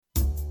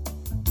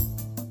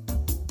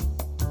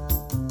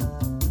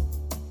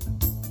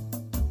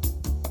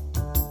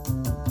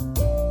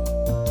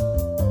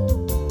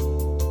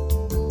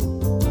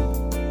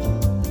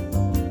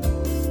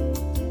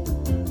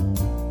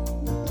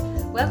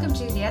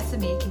Welcome to the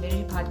SME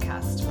Community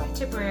Podcast by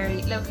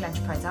Tipperary Local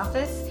Enterprise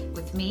Office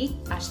with me,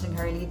 Aisling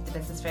Hurley, the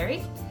Business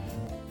Fairy.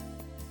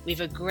 We've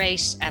a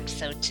great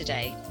episode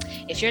today.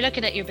 If you're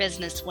looking at your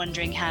business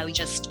wondering how you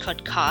just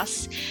cut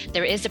costs,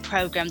 there is a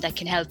program that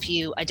can help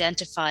you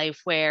identify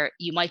where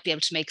you might be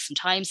able to make some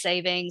time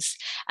savings.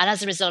 And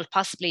as a result,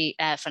 possibly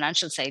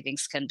financial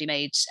savings can be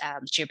made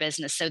to your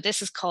business. So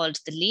this is called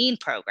the Lean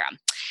program.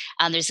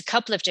 And there's a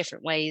couple of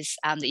different ways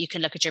that you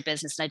can look at your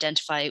business and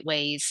identify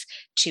ways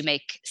to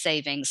make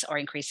savings or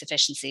increase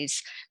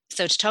efficiencies.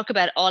 So to talk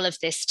about all of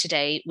this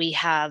today, we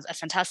have a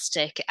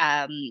fantastic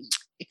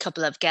a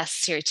couple of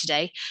guests here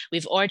today.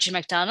 We've Audrey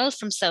McDonald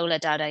from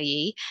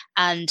Sola.ie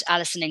and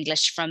Alison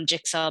English from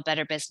Jigsaw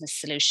Better Business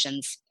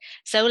Solutions.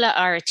 Sola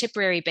are a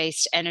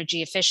Tipperary-based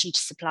energy efficient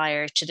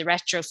supplier to the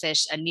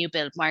retrofit and new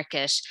build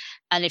market.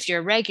 And if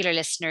you're a regular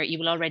listener, you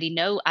will already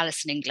know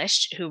Alison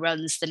English, who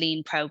runs the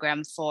Lean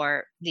program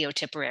for Leo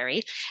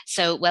Tipperary.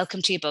 So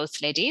welcome to you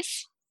both,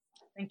 ladies.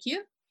 Thank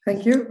you.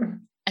 Thank you.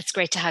 It's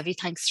great to have you.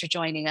 Thanks for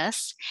joining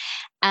us.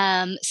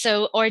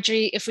 So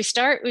Audrey, if we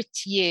start with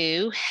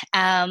you,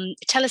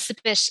 tell us a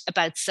bit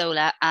about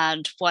Sola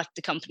and what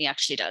the company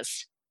actually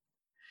does.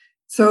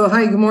 So,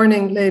 hi, good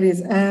morning,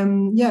 ladies.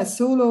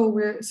 Sola,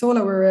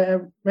 we're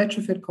a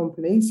retrofit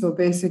company. So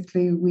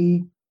basically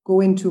we go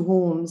into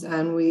homes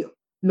and we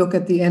look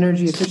at the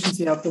energy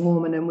efficiency of the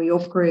home, and then we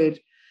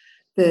upgrade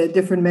the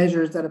different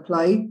measures that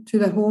apply to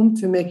the home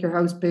to make your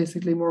house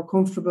basically more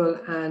comfortable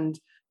and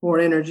more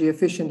energy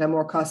efficient and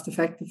more cost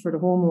effective for the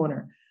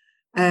homeowner.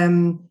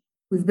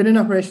 We've been in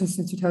operation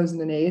since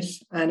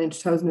 2008, and in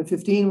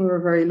 2015 we were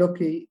very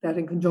lucky that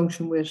in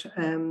conjunction with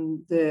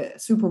the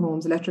super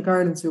homes, Electric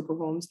Ireland super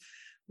homes,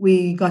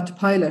 we got to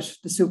pilot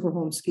the super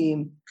home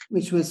scheme,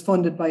 which was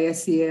funded by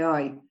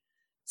SCAI.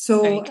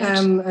 So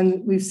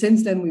and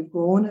we've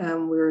grown,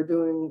 and we're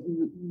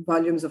doing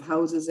volumes of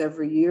houses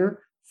every year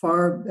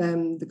for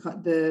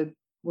the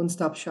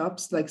one-stop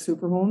shops like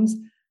super homes.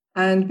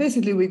 And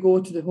basically we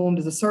go to the home,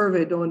 there's a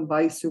survey done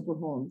by super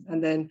homes,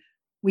 and then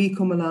we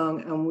come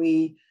along and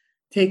we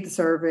take the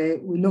survey,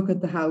 we look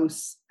at the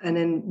house, and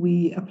then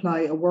we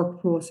apply a work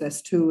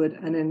process to it,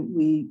 and then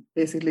we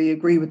basically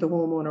agree with the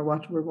homeowner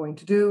what we're going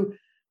to do,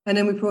 and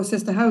then we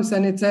process the house.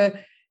 And it's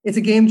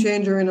a game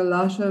changer in a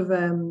lot of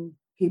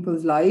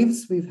people's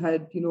lives. We've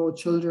had,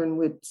 children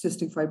with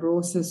cystic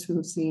fibrosis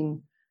who've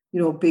seen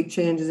big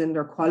changes in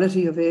their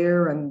quality of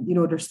air, and,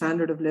 their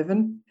standard of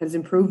living has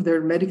improved,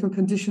 their medical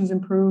conditions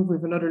improve. We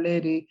have another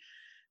lady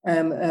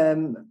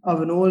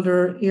of an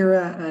older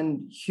era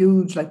and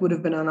huge, would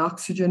have been on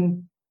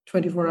oxygen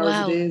 24 hours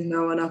a day, is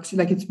now on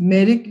oxygen. It's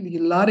medically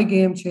a lot of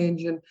game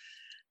changing.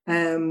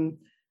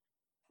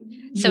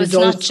 So it's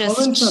not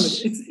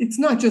just it's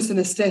not just an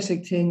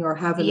aesthetic thing or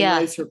having a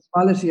nicer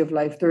quality of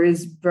life. There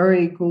is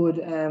very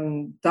good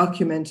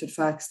documented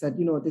facts that,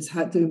 this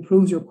had to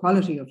improve your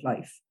quality of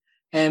life.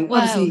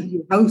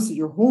 Obviously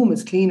your home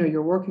is cleaner,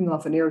 you're working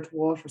off an air to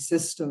water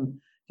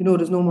system,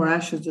 there's no more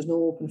ashes, there's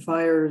no open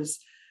fires,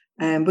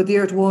 but the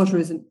air to water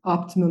is an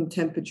optimum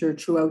temperature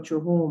throughout your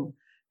home,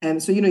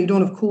 so you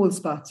don't have cold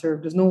spots or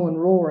there's no one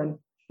roaring.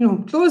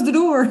 Close the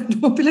door,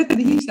 don't be letting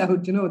the heat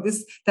out.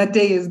 That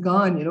day is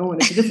gone,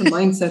 and it's a different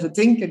mindset of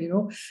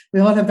thinking. We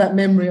all have that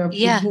memory of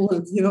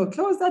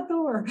close that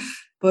door.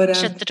 But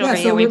shut the door.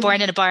 So we're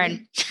born in a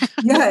barn.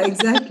 Yeah,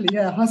 exactly.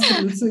 Yeah,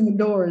 hospitals swinging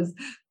doors.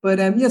 But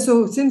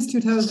so since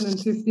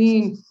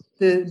 2015,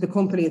 the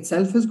company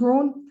itself has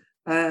grown.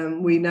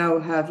 We now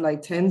have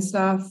 10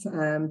 staff.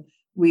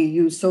 We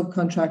use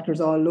subcontractors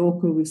all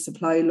local. We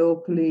supply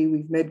locally.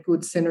 We've made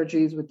good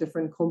synergies with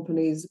different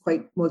companies,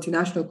 quite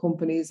multinational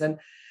companies. And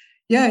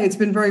it's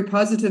been a very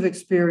positive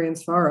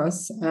experience for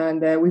us.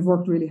 And we've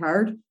worked really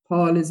hard.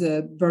 Paul is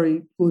a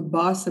very good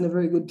boss and a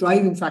very good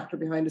driving factor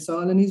behind us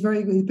all. And he's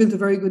built a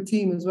very good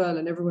team as well.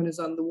 And everyone is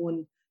on the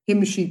one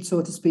hymn sheet,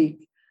 so to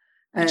speak.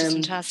 Which is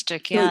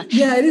fantastic, yeah.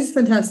 So, it is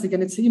fantastic.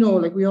 And it's,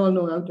 we all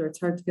know out there, it's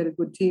hard to get a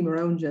good team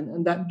around you.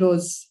 And that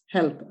does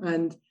help.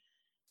 And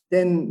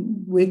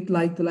then with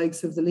the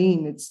likes of the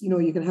Lean, it's,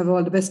 you can have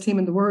all the best team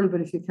in the world,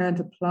 but if you can't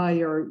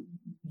apply or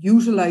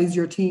utilize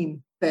your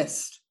team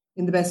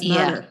in the best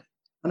manner.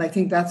 And I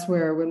think that's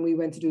where, when we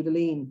went to do the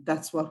Lean,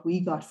 that's what we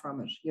got from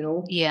it,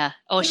 Yeah.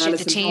 Oh, shit,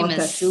 the team is...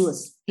 that to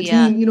us. The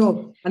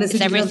team, and it's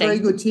a very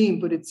good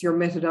team, but it's your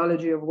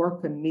methodology of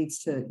working needs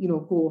to,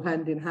 go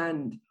hand in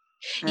hand.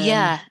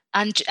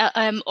 And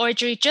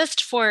Audrey,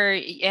 just for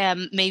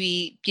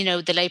maybe, the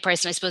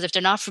layperson, I suppose, if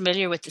they're not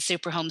familiar with the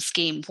Super Home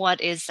scheme,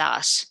 what is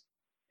that?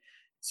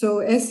 So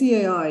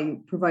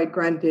SCAI provide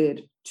grant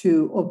aid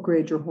to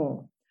upgrade your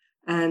home,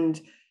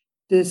 and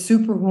the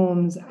super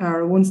homes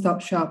are a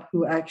one-stop shop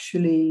who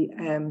actually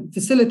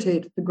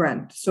facilitate the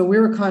grant. So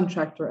we're a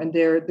contractor and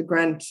they're the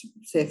grant,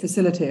 say,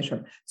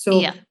 facilitator. So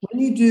when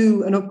you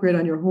do an upgrade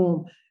on your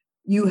home,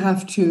 you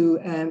have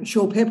to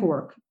show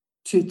paperwork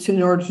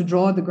in order to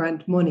draw the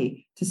grant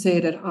money, to say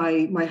that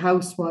my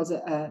house was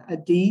a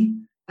D,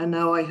 and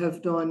now I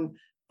have done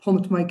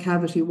pumped my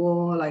cavity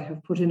wall, I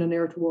have put in an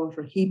air to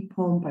water heat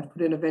pump, I've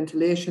put in a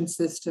ventilation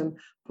system,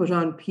 put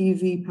on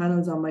PV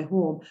panels on my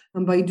home.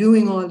 And by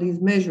doing all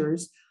these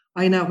measures,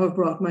 I now have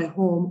brought my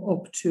home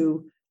up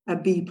to a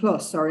B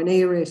plus or an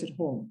A rated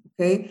home.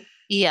 Okay.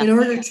 Yeah. In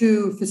order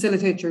to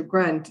facilitate your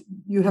grant,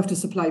 you have to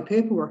supply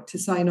paperwork to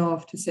sign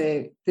off to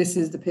say, this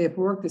is the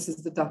paperwork, this is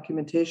the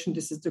documentation,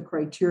 this is the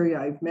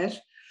criteria I've met.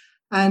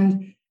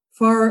 And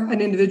for an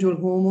individual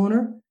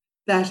homeowner,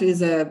 that's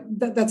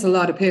a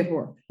lot of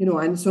paperwork,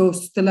 and so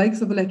the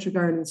likes of Electric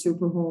Ireland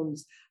Super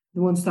Homes,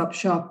 the one-stop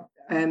shop,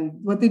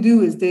 what they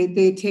do is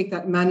they take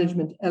that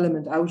management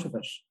element out of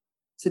it.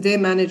 So they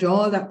manage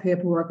all that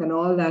paperwork and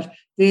all that.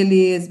 They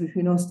liaise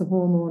between us, the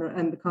homeowner,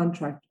 and the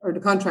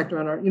contractor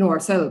and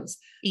ourselves.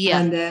 Yeah.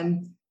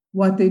 And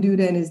what they do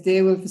then is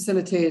they will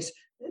facilitate.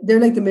 They're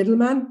like the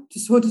middleman,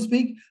 so to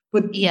speak,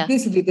 but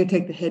basically they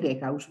take the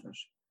headache out of it.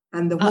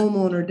 And the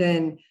homeowner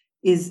then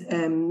is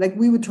like,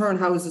 we would turn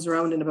houses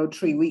around in about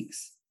 3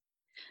 weeks.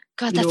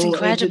 God, that's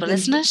incredible,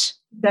 isn't it?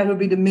 That would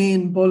be the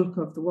main bulk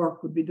of the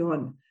work would be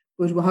done.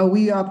 But how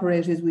we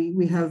operate is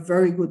we have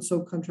very good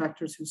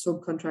subcontractors who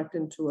subcontract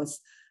into us.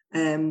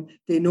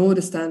 They know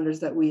the standards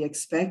that we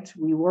expect.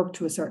 We work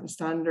to a certain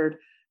standard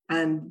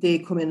and they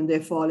come in and they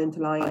fall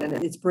into line, and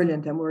it's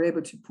brilliant. And we're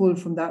able to pull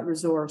from that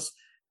resource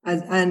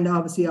and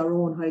obviously our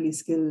own highly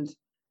skilled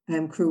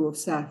crew of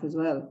staff as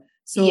well.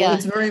 So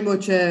it's very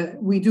much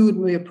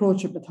we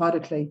approach it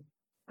methodically,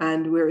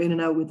 and we're in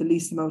and out with the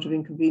least amount of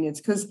inconvenience,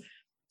 because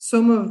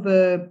some of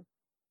the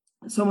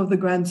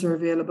grants are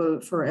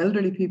available for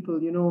elderly people,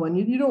 and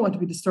you don't want to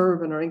be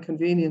disturbing or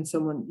inconveniencing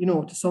someone,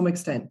 to some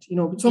extent,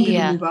 but some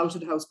people move out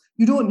of the house.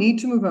 You don't need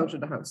to move out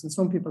of the house, and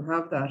some people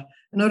have that.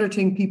 Another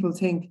thing people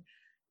think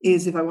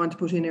is, if I want to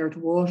put in air to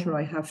water,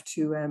 I have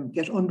to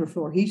get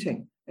underfloor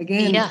heating.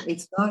 Again,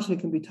 it's not. It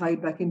can be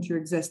tied back into your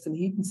existing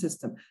heating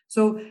system.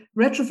 So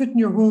retrofitting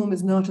your home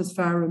is not as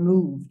far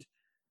removed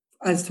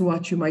as to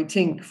what you might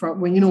think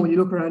from when you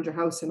look around your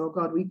house and, oh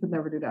God, we could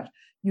never do that.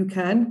 You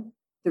can.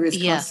 There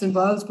is costs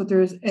involved, but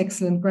there's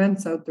excellent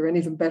grants out there, and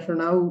even better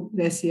now,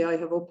 the SEI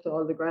have upped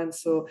all the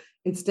grants. So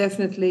it's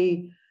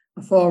definitely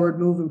a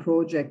forward-moving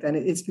project, and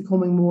it's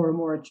becoming more and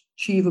more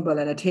achievable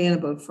and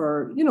attainable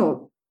for,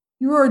 your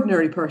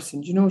ordinary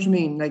person. Do you know what I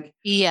mean?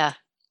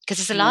 Because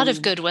there's a lot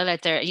of goodwill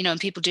out there, and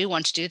people do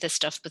want to do this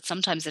stuff, but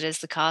sometimes it is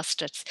the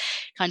cost. It's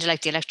kind of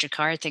like the electric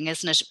car thing,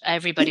 isn't it?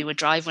 Everybody would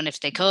drive one if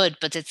they could,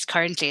 but it's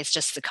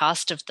just the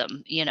cost of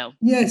them,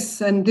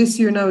 Yes, and this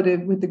year now,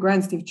 with the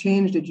grants, they've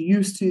changed it.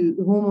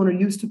 The homeowner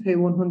used to pay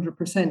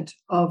 100%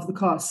 of the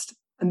cost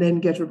and then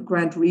get a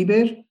grant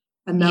rebate,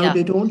 and now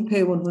they don't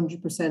pay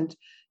 100%.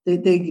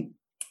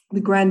 The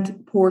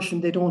grant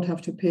portion, they don't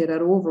have to pay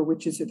that over,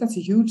 that's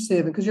a huge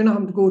saving, because you're not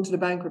having to go to the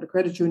bank or the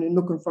credit union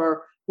looking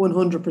for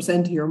 100%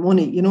 of your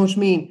money. You know what I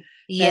mean?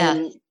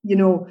 Yeah.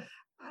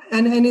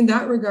 And in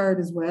that regard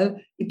as well,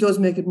 it does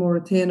make it more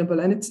attainable,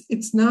 and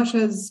it's not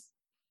as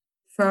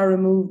far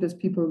removed as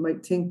people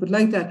might think. But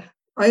like that,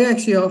 I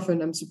actually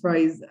often am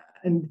surprised,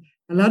 and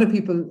a lot of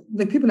people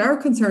are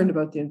concerned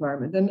about the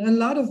environment, and a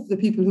lot of the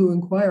people who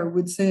inquire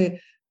would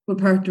say, well,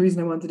 part of the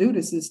reason I want to do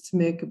this is to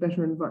make a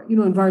better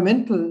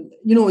environmental,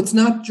 it's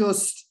not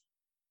just,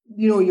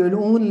 your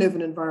own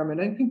living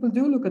environment. And people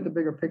do look at the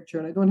bigger picture,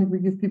 and I don't think we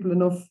give people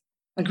enough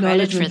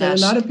acknowledgement that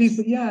a lot of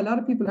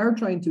people are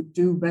trying to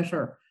do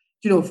better,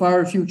 for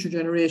our future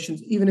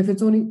generations. Even if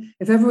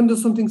if everyone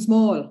does something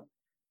small,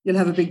 you'll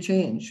have a big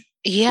change.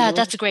 Yeah,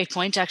 that's a great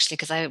point, actually,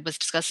 because I was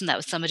discussing that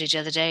with somebody the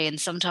other day,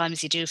 and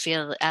sometimes you do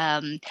feel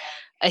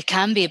it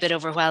can be a bit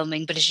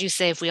overwhelming, but as you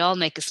say, if we all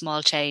make a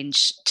small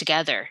change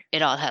together,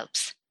 it all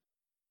helps.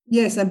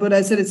 Yes, but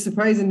I said it's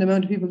surprising the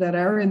amount of people that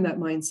are in that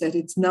mindset.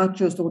 It's not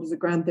just, there's a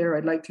grant there,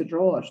 I'd like to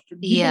draw it.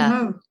 People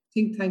have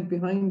think tank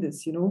behind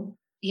this,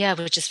 Yeah,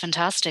 which is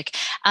fantastic.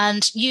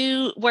 And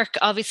you work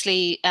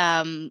obviously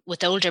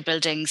with older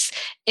buildings.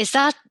 Is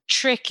that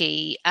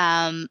tricky?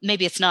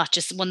 Maybe it's not.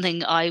 Just one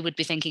thing I would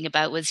be thinking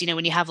about was,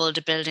 when you have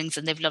older buildings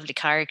and they've lovely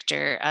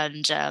character,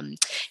 and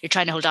you're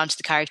trying to hold on to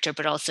the character,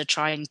 but also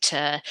trying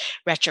to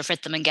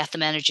retrofit them and get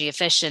them energy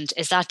efficient.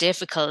 Is that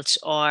difficult?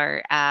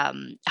 Or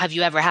have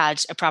you ever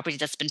had a property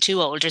that's been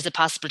too old? Or is it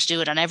possible to do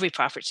it on every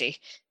property?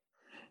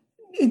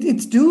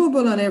 It's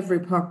doable on every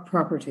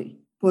property.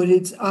 But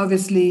it's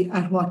obviously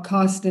at what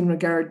cost in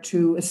regard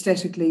to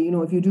aesthetically,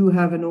 if you do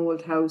have an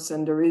old house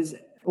and there is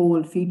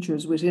old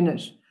features within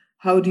it,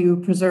 how do you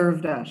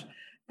preserve that?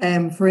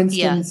 For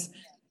instance,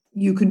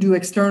 you can do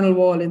external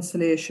wall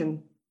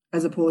insulation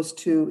as opposed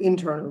to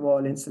internal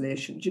wall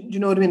insulation. Do you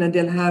know what I mean? And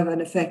they'll have an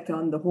effect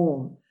on the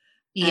home.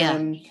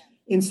 Yeah.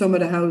 In some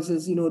of the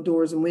houses,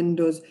 doors and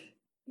windows,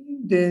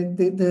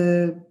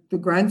 the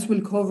grants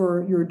will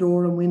cover your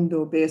door and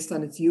window based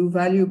on its U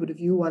value, but if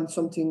you want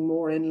something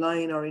more in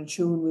line or in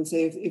tune, we'll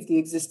say if the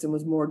existing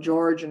was more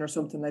Georgian or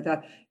something like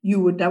that,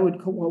 that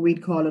would what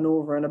we'd call an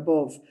over and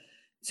above.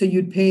 So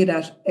you'd pay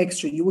that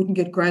extra. You wouldn't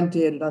get grant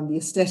aided on the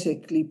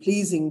aesthetically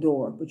pleasing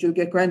door, but you'll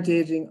get grant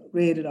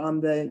rated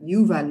on the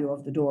U value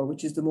of the door,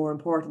 which is the more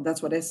important.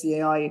 That's what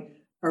SEAI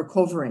are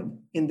covering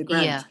in the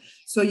grant. Yeah.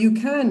 So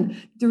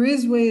there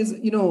is ways,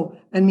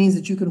 and means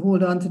that you can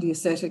hold on to the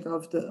aesthetic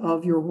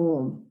of your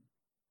home.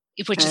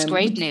 Which is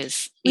great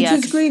news. Which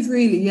is great,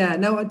 really, yeah.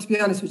 Now, to be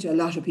honest with you, a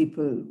lot of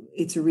people,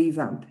 it's a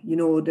revamp.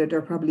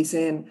 They're probably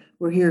saying,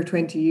 we're here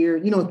 20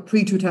 years,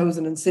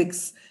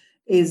 pre-2006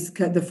 is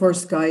the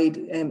first guide,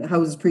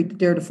 houses,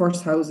 they're the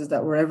first houses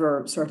that were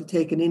ever sort of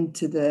taken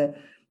into the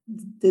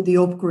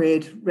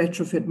upgrade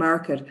retrofit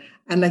market.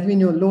 And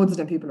loads of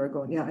them people are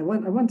going, I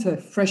want to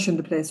freshen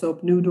the place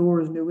up, new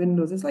doors, new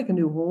windows. It's like a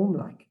new home,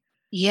 like.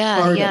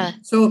 Yeah.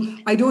 So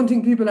I don't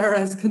think people are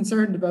as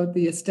concerned about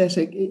the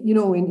aesthetic,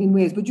 in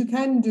ways. But you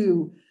can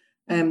do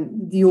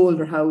the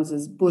older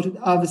houses, but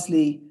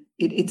obviously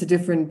it's a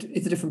different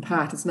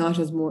path. It's not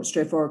as more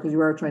straightforward because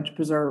you are trying to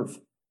preserve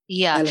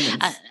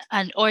elements.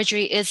 And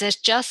Audrey, is it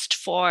just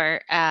for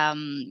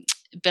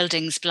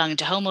buildings belonging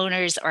to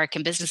homeowners, or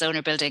can business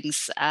owner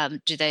buildings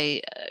can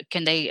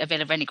they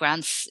avail of any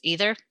grants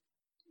either?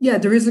 Yeah,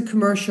 there is a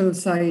commercial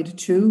side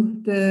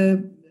to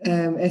the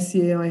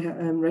SCAI,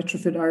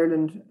 Retrofit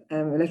Ireland,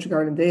 Electric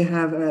Ireland. They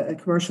have a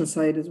commercial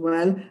side as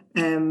well,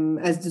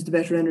 as does the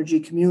Better Energy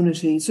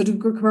Community. So the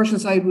commercial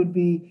side would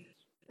be,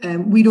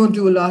 we don't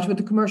do a lot with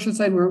the commercial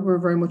side. We're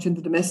very much in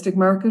the domestic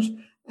market,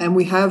 and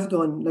we have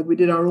done, we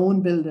did our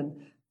own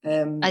building.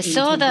 I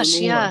saw that,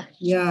 yeah.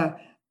 Yeah.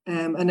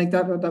 And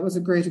that was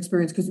a great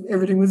experience because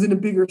everything was in a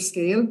bigger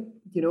scale,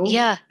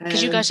 Yeah,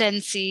 because you got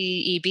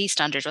NCEB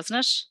standard,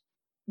 wasn't it?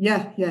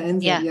 Yeah,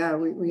 NZ, yeah,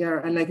 we are.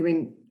 And I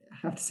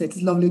have to say,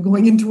 it's lovely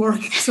going into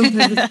work.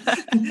 Sometimes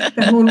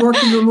the whole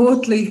working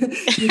remotely,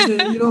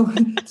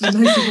 it's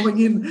nicer going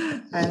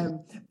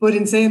in. But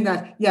in saying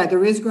that, yeah,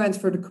 there is grants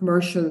for the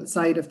commercial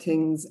side of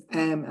things,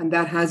 and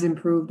that has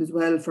improved as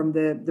well from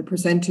the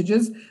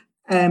percentages.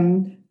 A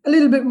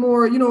little bit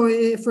more,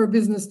 for a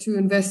business to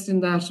invest in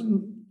that,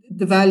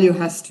 the value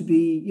has to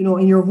be,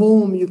 in your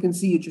home, you can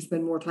see it, you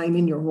spend more time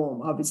in your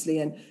home, obviously,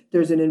 and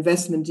there's an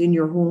investment in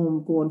your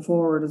home going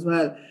forward as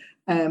well.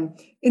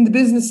 In the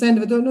business end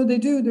of it, no, they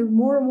do. There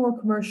more and more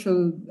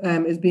commercial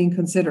is being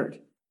considered.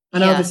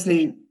 And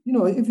obviously,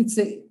 if it's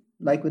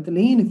like with the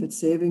lean, if it's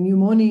saving you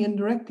money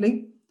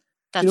indirectly,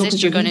 that's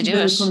it, you're going to do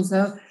it. So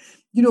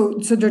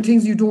there are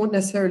things you don't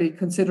necessarily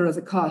consider as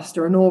a cost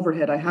or an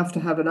overhead. I have to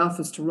have an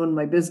office to run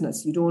my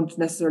business. You don't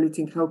necessarily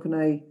think, how can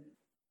I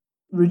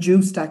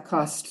reduce that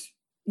cost?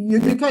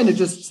 You kind of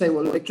just say,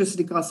 well,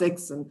 electricity costs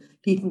X and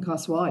heating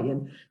costs Y,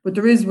 but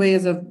there is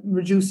ways of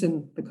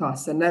reducing the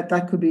costs, and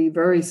that could be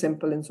very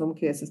simple in some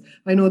cases.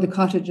 I know the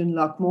cottage in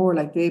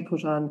Lockmore, they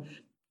put on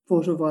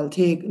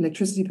photovoltaic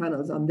electricity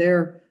panels on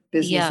their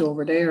business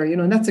over there,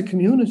 and that's a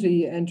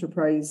community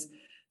enterprise.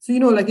 So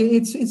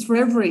it's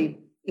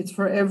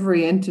for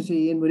every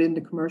entity and within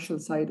the commercial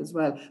side as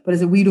well. But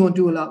as we don't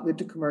do a lot with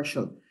the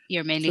commercial.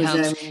 You're mainly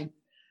homes.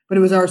 But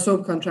it was our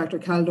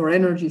subcontractor, Caldor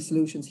Energy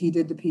Solutions. He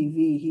did the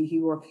PV.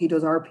 He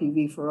does our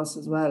PV for us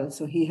as well.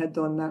 So he had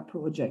done that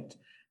project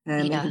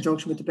in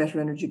conjunction with the Better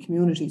Energy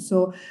Community.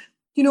 So,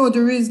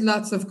 there is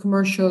lots of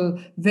commercial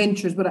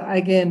ventures. But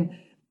again,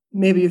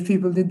 maybe if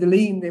people did the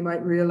lean, they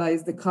might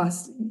realize the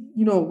cost.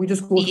 We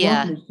just go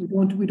to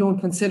work. We don't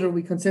consider.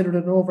 We consider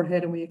it an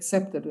overhead and we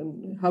accept it.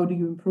 And how do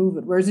you improve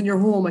it? Whereas in your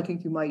home, I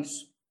think you might.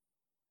 It's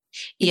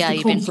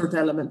the comfort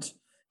element.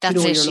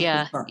 That's it,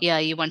 yeah,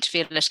 you want to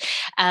feel it.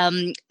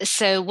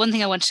 So one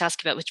thing I wanted to ask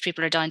about, which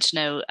people are dying to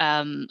know,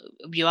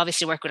 you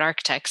obviously work with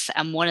architects,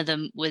 and one of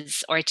them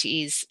was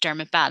RTE's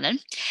Dermot Bannon.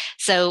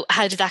 So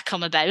how did that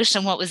come about,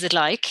 and what was it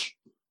like?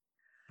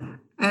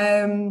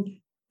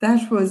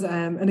 That was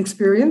an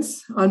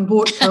experience on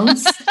both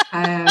counts.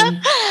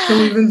 So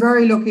we've been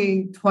very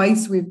lucky.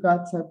 Twice we've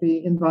got to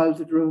be involved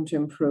with Room to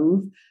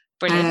Improve.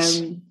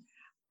 Brilliant.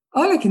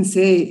 All I can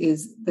say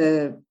is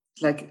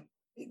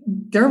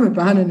Dermot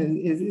Bannon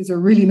is a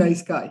really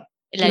nice guy.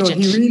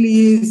 Legend. He really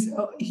is.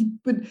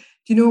 But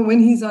when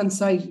he's on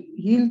site,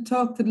 he'll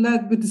talk to the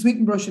lad with the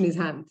sweeping brush in his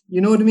hand. You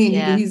know what I mean?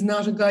 Yeah. He's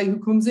not a guy who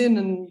comes in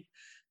and,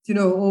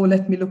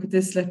 let me look at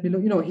this, let me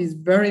look. He's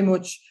very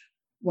much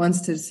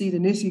wants to see the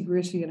nitty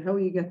gritty and how are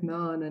you getting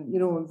on, and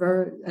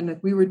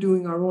we were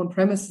doing our own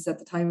premises at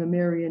the time of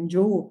Mary and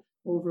Joe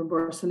over in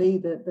Borsallee,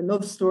 the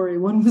love story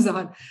one was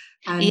on,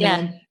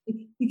 and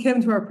he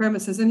came to our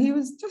premises and he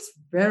was just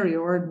very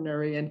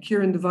ordinary. And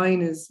Kieran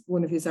Devine is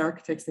one of his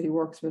architects that he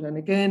works with, and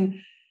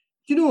again,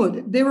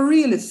 they were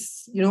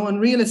realists, and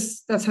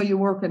realists, that's how you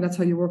work, and that's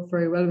how you work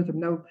very well with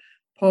them. Now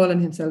Paul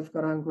and himself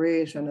got on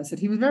great, and I said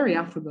he was very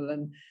affable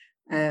and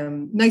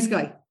nice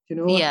guy.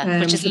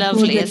 Which is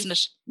lovely, isn't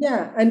it?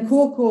 Yeah, and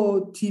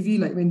Coco TV,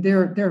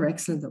 they're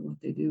excellent at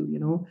what they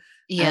do,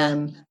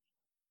 Yeah.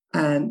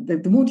 And they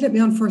won't let me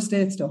on first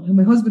dates though. And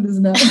my husband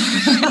isn't that.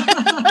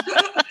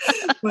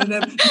 but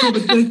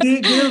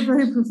they're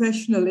very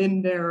professional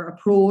in their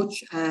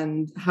approach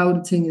and how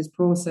the thing is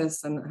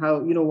processed and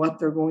how, what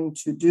they're going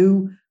to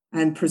do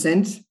and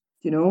present,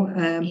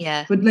 But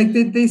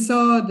they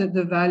saw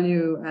the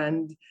value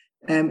and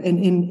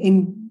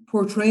in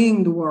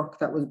portraying the work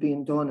that was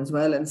being done as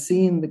well, and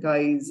seeing the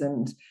guys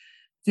and,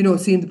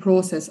 seeing the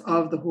process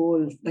of the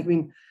whole,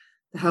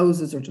 the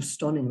houses are just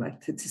stunning.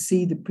 Like to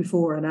see the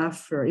before and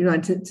after,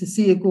 and to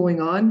see it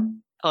going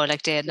on. Oh,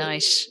 like day and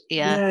night.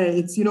 Yeah. Yeah,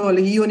 it's, like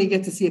you only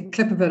get to see a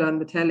clip of it on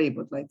the telly,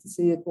 but like to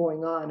see it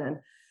going on and,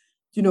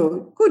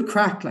 good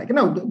crack. Like,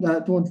 I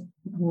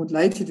won't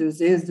lie to you, those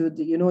days,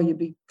 you'd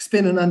be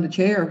spinning on the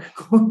chair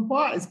going,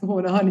 what is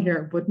going on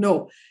here? But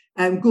no,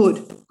 good.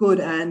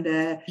 And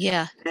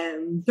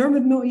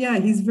Dermot, no, yeah,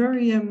 he's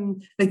very,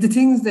 like the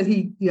things that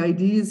the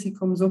ideas he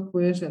comes up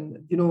with, and,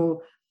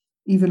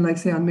 even like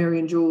say on Mary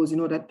and Joe's,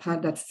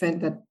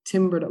 that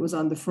timber that was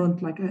on the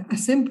front, like a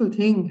simple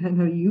thing had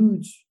a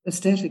huge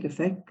aesthetic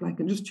effect,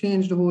 like, and just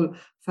changed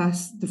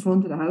the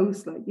front of the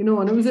house, like,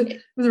 and it was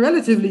a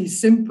relatively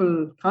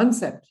simple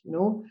concept,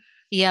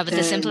 Yeah, but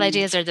the simple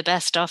ideas are the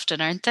best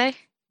often, aren't they?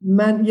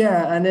 Man,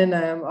 yeah, and then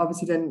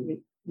obviously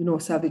then,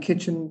 Savvy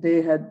Kitchen,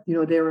 they had,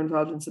 they were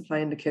involved in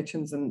supplying the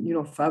kitchens,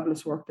 and,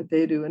 fabulous work that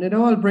they do, and it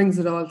all brings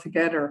it all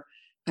together.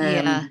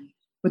 Yeah.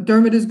 But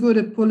Dermot is good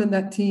at pulling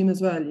that team as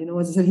well.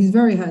 As I said, he's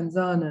very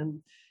hands-on,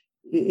 and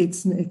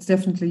it's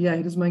definitely,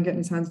 he doesn't mind getting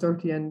his hands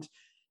dirty, and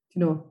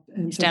and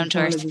he's down to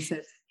earth. As I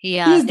said,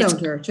 yeah, he is down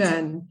to earth,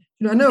 and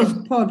I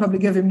know Paul probably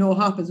gave him no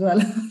hop as well.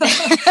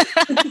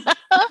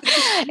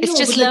 It's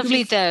just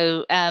lovely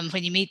though,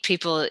 when you meet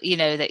people,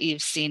 that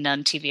you've seen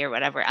on TV or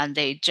whatever, and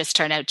they just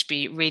turn out to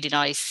be really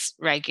nice,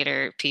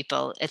 regular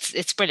people.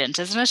 It's brilliant,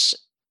 isn't it?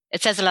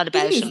 It says a lot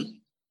about them.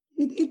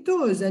 It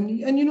does, and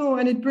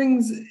and it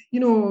brings,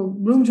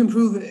 Room to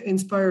Improve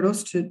inspired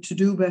us to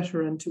do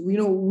better, and to,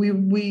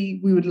 we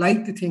would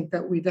like to think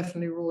that we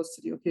definitely rose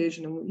to the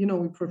occasion, and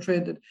we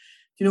portrayed that,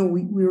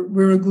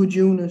 we're a good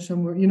unit,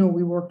 and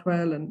we worked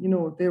well, and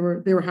they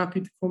were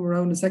happy to come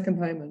around a second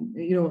time, and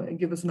and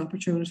give us an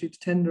opportunity to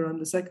tender on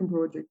the second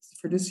project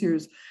for this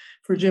year's,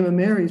 for Jim and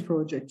Mary's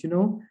project.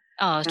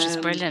 Oh, it's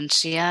just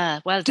brilliant.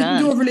 Yeah, well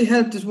done. Didn't overly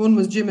help that one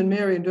was Jim and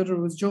Mary and the other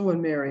was Joe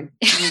and Mary.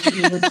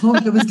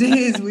 There was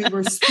days we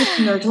were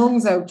spitting our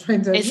tongues out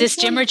trying to... Is this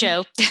Jim or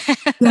Joe?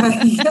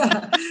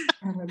 yeah.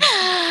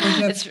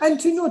 And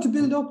to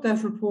build up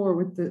that rapport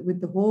with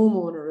the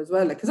homeowner as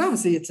well, because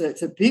obviously it's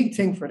a big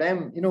thing for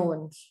them,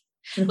 and...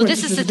 Well,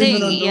 this is the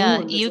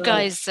thing, you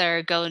guys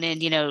are going in,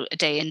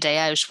 day in, day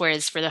out,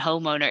 whereas for the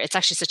homeowner, it's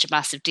actually such a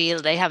massive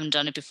deal. They haven't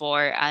done it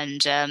before,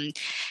 and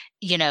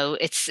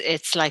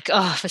it's like,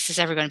 oh, this is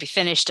ever going to be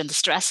finished, and the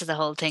stress of the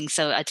whole thing.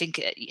 So I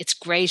think it's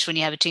great when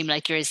you have a team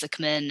like yours that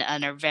come in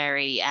and are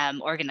very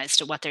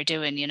organized at what they're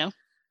doing,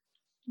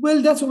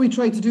 Well, that's what we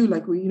try to do.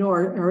 Like,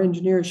 our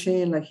engineer,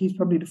 Shane, like, he's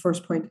probably the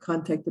first point of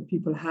contact that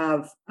people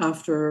have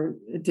after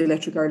the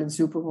Electric Ireland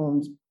Super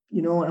Homes,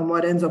 and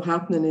what ends up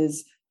happening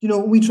is,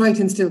 we try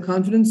to instill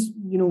confidence.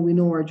 We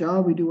know our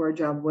job, we do our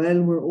job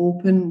well, we're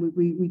open,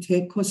 we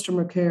take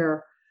customer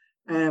care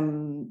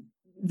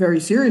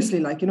very seriously,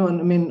 like, and I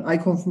mean, I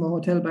come from a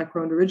hotel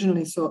background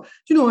originally, so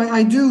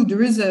I do,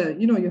 there is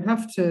you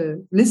have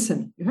to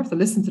listen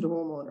to the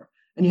homeowner,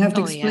 and you have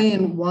to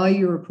explain why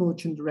you're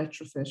approaching the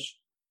retrofit,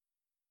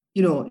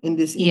 in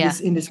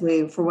this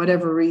way, for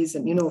whatever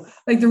reason,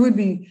 like there would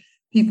be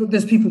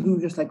there's people who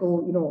just like,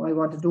 oh, I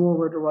want a door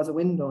where there was a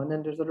window, and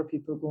then there's other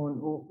people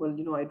going, oh,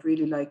 well, I'd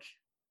really like,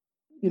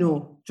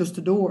 just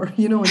a door, and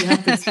you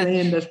have to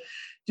explain that,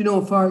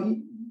 for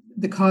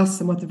the costs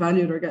and what the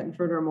value they're getting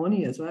for their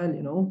money as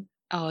well,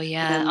 Oh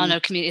yeah,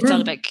 it's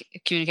all about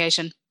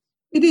communication.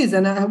 It is,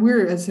 and as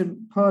I said,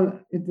 Paul,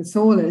 the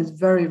Sola is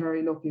very,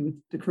 very lucky with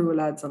the crew of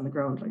lads on the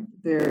ground. Like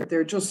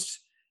they're just,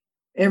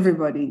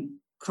 everybody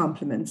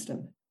compliments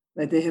them.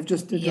 Like they have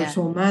just, they're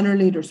so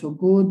mannerly, they're so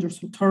good, they're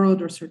so thorough,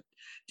 they're so,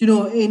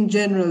 in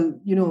general,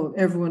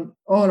 everyone,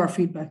 all our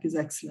feedback is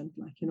excellent.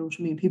 Like, what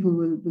I mean? People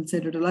will say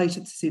they're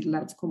delighted to see the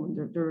lads coming.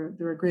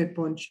 They're a great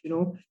bunch,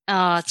 Oh,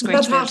 it's great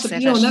that's to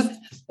be able to say that.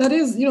 That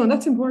is,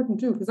 that's important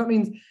too, because that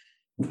means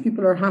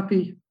people are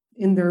happy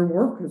in their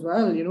work as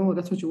well.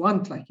 That's what you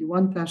want. Like, you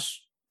want that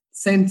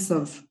sense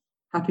of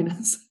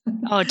happiness.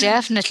 Oh,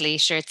 definitely.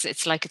 Sure.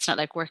 It's like, it's not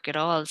like work at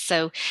all.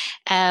 So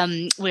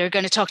we're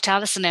going to talk to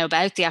Alison now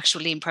about the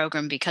actual Lean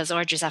program, because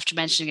Audrey's after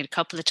mentioning it a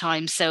couple of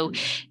times. So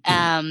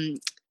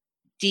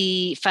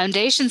the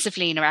foundations of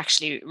Lean are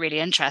actually really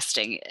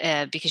interesting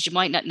because you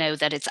might not know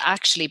that it's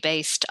actually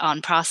based on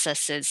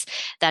processes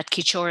that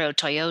Kichiro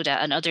Toyota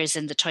and others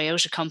in the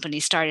Toyota company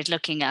started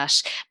looking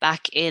at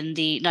back in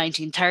the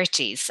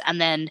 1930s. And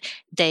then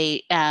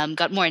they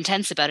got more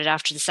intense about it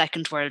after the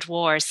Second World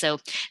War. So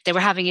they were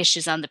having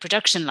issues on the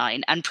production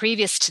line. And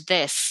previous to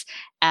this,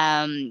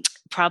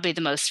 probably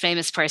the most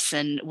famous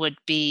person would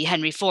be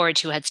Henry Ford,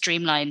 who had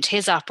streamlined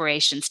his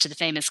operations to the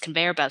famous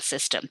conveyor belt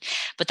system.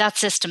 But that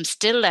system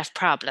still left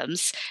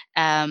problems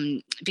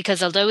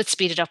because although it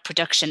speeded up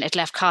production, it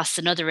left costs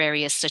in other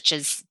areas, such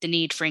as the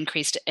need for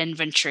increased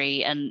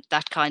inventory and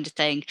that kind of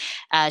thing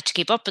to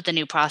keep up with the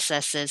new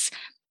processes.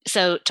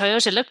 So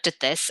Toyota looked at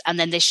this, and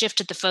then they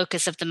shifted the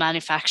focus of the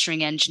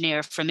manufacturing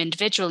engineer from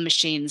individual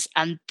machines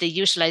and the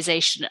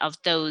utilization of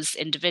those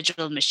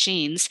individual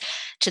machines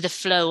to the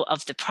flow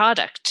of the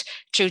product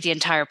through the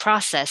entire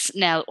process.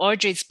 Now,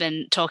 Audrey's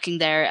been talking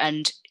there,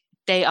 and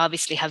they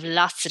obviously have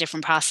lots of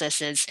different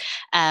processes.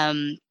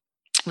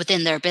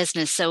 within their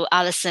business. So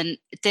Alison,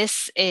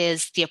 this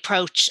is the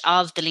approach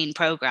of the Lean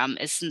program,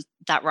 isn't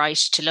that right?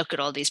 To look at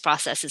all these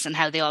processes and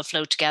how they all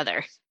flow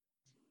together.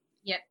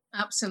 Yeah,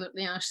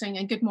 absolutely, Aisling.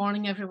 And good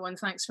morning, everyone.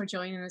 Thanks for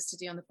joining us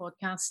today on the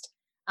podcast.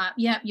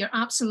 Yeah, you're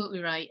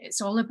absolutely right. It's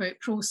all about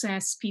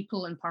process,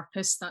 people, and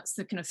purpose. That's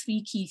the kind of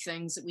three key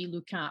things that we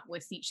look at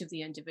with each of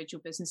the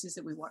individual businesses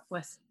that we work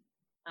with.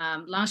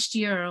 Last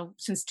year,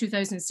 since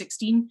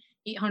 2016,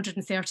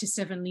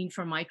 837 Lean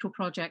for Micro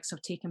projects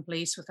have taken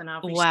place with an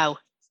average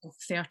of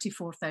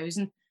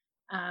 34,000.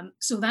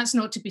 So that's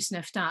not to be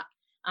sniffed at.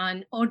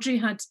 And Audrey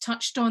had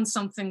touched on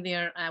something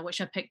there,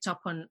 which I picked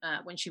up on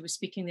when she was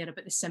speaking there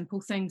about the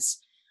simple things.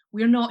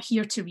 We're not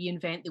here to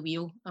reinvent the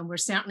wheel, and we're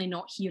certainly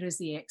not here as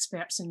the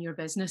experts in your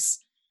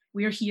business.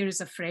 We're here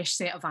as a fresh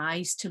set of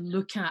eyes to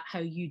look at how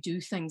you do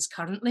things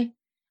currently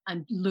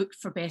and look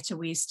for better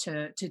ways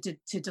to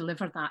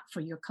deliver that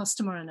for your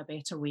customer in a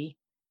better way.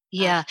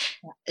 Yeah,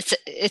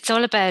 it's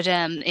all about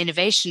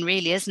innovation,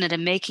 really, isn't it?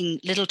 And making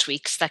little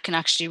tweaks that can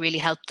actually really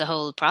help the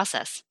whole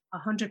process.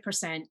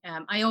 100%.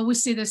 I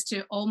always say this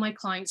to all my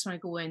clients when I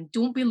go in: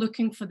 don't be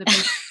looking for the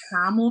big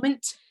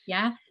moment.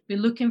 Yeah, be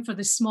looking for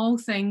the small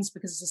things,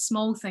 because it's the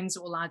small things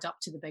that will add up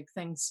to the big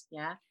things.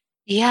 Yeah.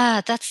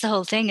 Yeah, that's the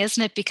whole thing,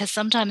 isn't it? Because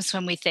sometimes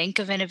when we think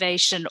of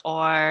innovation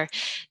or,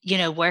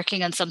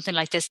 working on something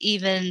like this,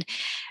 even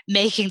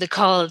making the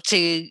call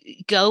to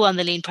go on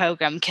the Lean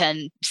program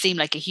can seem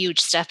like a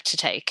huge step to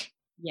take.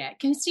 Yeah, it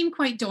can seem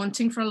quite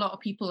daunting for a lot of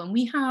people. And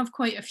we have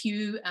quite a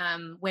few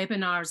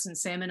webinars and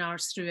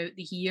seminars throughout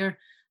the year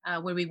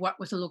where we work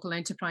with the local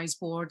enterprise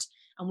board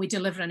and we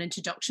deliver an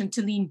introduction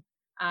to Lean.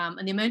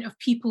 And the amount of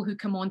people who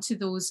come onto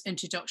those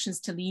introductions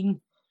to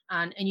Lean,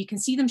 and you can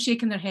see them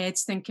shaking their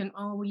heads thinking,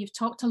 oh, well, you've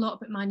talked a lot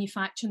about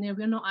manufacturing there.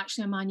 We're not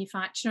actually a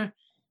manufacturer.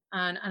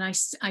 And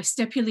I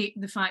stipulate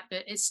the fact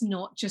that it's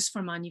not just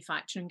for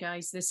manufacturing,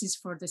 guys. This is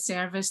for the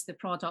service, the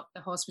product,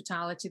 the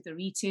hospitality, the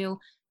retail,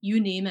 you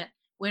name it.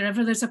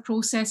 Wherever there's a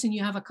process and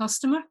you have a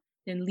customer,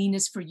 then Lean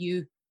is for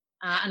you.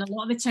 And a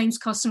lot of the times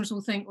customers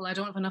will think, well, I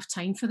don't have enough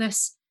time for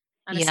this.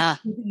 And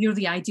you're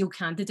the ideal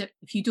candidate.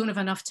 If you don't have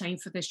enough time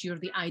for this, you're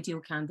the ideal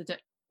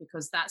candidate,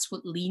 because that's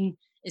what Lean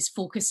is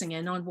focusing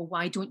in on. Well,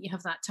 why don't you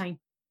have that time?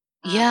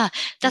 Yeah,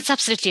 that's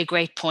absolutely a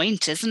great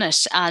point, isn't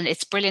it? And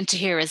it's brilliant to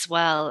hear as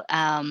well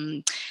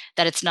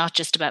that it's not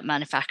just about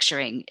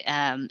manufacturing.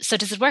 So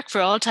does it work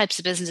for all types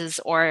of businesses,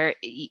 or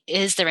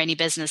is there any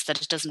business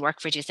that it doesn't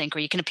work for, do you think, or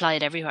you can apply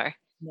it everywhere?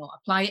 No,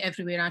 apply it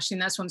everywhere, Ashley.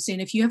 And that's what I'm saying.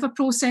 If you have a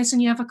process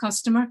and you have a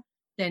customer,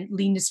 then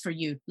Lean is for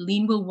you.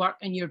 Lean will work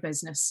in your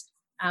business.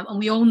 And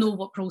we all know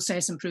what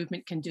process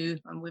improvement can do.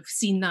 And we've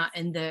seen that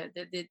in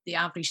the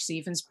average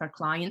savings per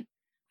client.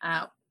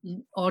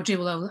 Audrey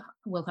will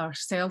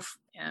herself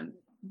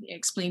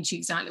explain to you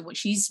exactly what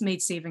she's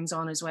made savings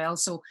on as well.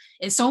 So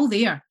it's all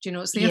there.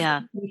 It's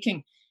there for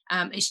looking.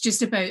 It's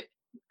just about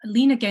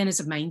Lean, again,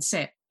 is a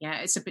mindset. Yeah,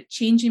 it's about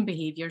changing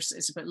behaviors.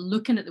 It's about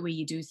looking at the way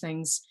you do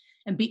things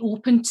and be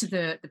open to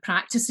the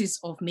practices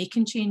of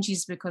making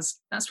changes, because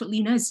that's what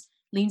Lean is.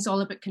 Lean's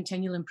all about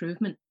continual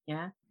improvement.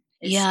 Yeah.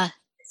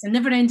 It's a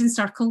never-ending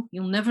circle.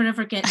 You'll never,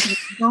 ever get to the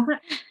end of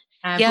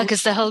it. Yeah,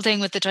 because the whole thing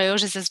with the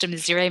Toyota system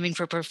is you're aiming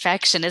for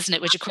perfection, isn't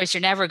it? Which, of course,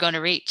 you're never going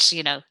to reach,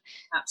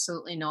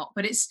 Absolutely not.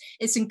 But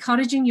it's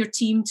encouraging your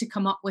team to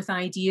come up with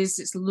ideas.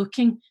 It's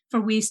looking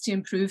for ways to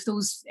improve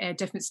those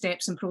different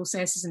steps and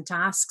processes and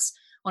tasks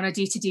on a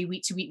day-to-day,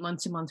 week-to-week,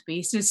 month-to-month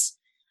basis.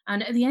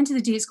 And at the end of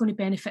the day, it's going to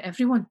benefit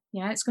everyone.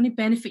 Yeah, it's going to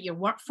benefit your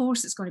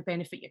workforce. It's going to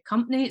benefit your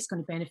company. It's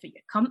going to benefit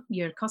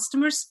your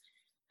customers.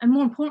 And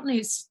more importantly,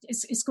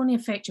 it's going to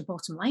affect your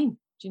bottom line.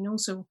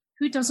 So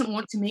who doesn't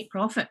want to make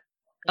profit?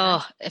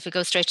 Oh, if it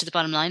goes straight to the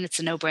bottom line, it's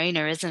a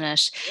no-brainer, isn't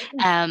it?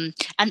 And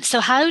so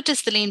how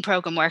does the Lean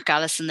program work,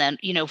 Alison, then?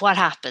 What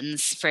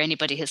happens for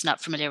anybody who's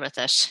not familiar with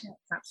it? Yeah,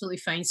 absolutely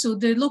fine. So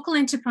the local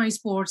enterprise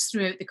boards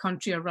throughout the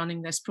country are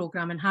running this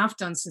program and have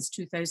done since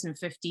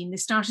 2015. They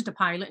started a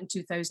pilot in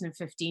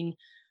 2015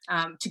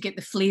 to get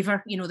the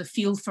flavour, the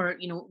feel for,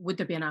 would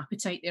there be an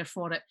appetite there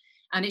for it?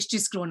 And it's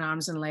just grown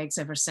arms and legs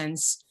ever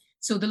since.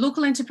 So the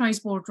local enterprise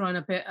board run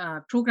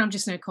a program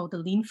just now called the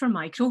Lean for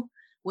Micro,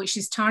 which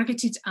is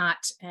targeted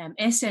at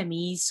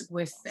SMEs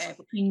with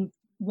between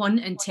 1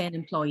 and 10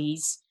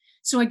 employees.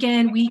 So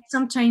again, we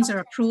sometimes are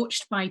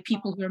approached by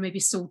people who are maybe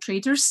sole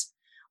traders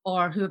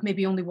or who have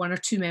maybe only 1 or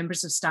 2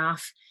 members of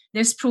staff.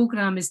 This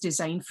program is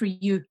designed for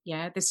you.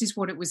 Yeah, this is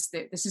what it was.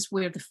 This is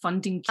where the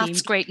funding came.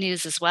 That's great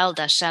news as well,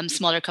 that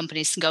smaller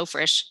companies can go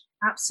for it.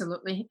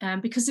 Absolutely,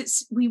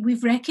 because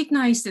we've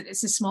recognised that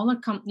it's the smaller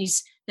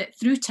companies that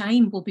through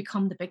time will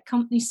become the big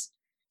companies.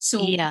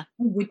 So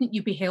wouldn't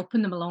you be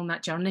helping them along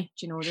that journey?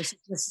 This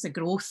is a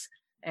growth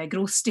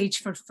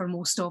stage for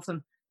most of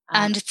them.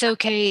 And it's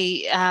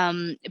okay,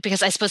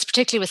 because I suppose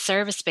particularly with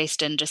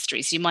service-based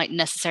industries, you mightn't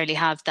necessarily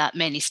have that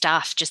many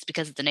staff just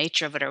because of the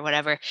nature of it or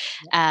whatever.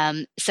 Yeah.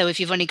 So if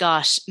you've only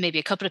got maybe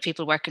a couple of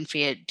people working for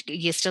you,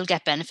 you still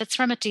get benefits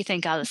from it, do you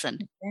think,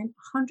 Alison?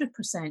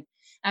 100%.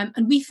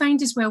 And we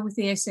find as well with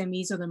the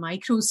SMEs or the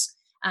micros,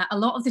 a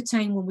lot of the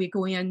time when we're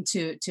going in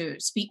to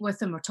speak with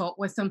them or talk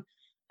with them,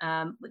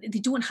 They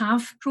don't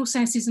have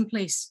processes in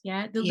place.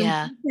 Yeah, they'll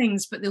do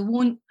things, but they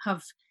won't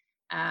have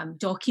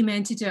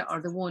documented it,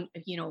 or they won't.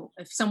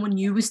 If someone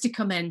new was to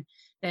come in,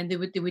 then they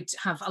would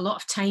have a lot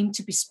of time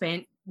to be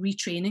spent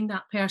retraining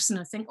that person.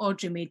 I think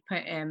Audrey made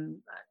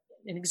an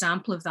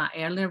example of that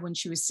earlier when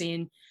she was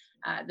saying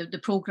the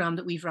program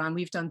that we've run.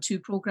 We've done 2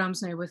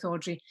 programs now with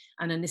Audrey,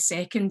 and in the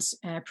second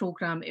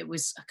program, it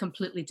was a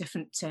completely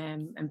different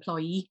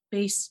employee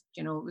base.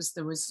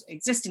 There was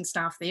existing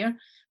staff there,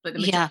 but the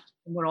majority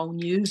of them were all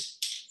new.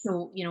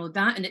 So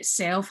that in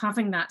itself,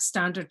 having that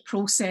standard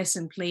process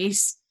in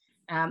place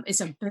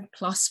is a big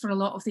plus for a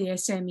lot of the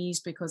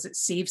SMEs, because it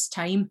saves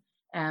time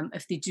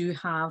if they do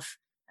have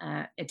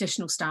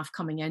additional staff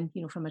coming in,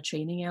 from a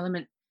training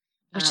element.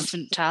 Which is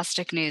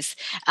fantastic news.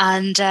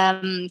 And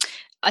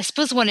I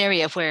suppose one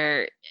area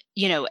where,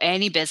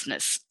 any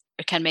business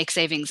can make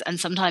savings, and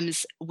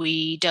sometimes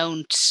we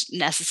don't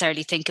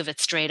necessarily think of it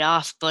straight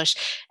off, but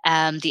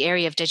the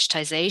area of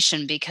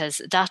digitisation,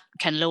 because that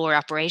can lower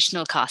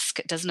operational costs,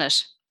 doesn't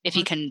it? If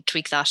you can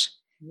tweak that.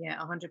 Yeah,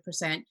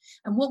 100%.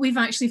 And what we've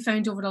actually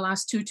found over the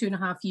last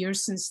 2.5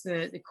 years since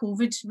the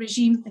COVID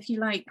regime, if you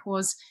like,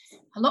 was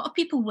a lot of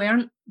people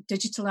weren't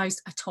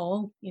digitalized at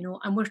all,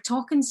 and we're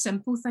talking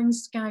simple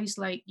things, guys,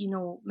 like,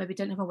 maybe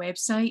didn't have a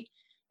website.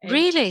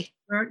 Really?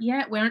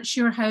 Weren't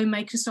sure how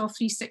Microsoft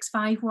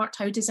 365 worked.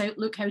 How does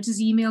Outlook, how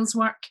does emails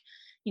work?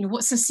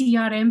 What's a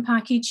CRM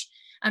package?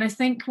 And I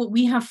think what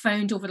we have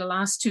found over the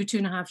last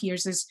 2.5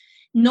 years is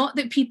not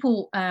that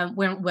people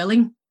weren't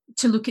willing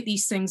to look at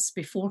these things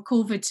before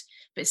COVID,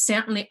 but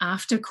certainly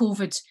after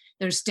COVID,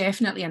 there's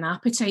definitely an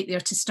appetite there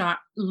to start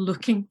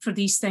looking for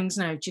these things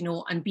now,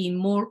 and being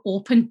more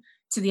open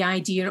to the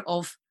idea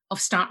of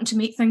starting to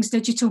make things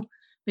digital,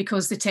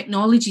 because the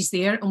technology's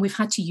there and we've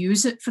had to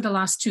use it for the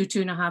last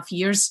 2.5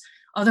 years.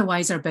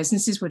 Otherwise, our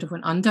businesses would have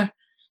went under.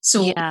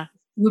 So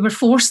we were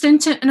forced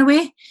into it in a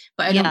way,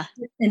 but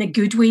in a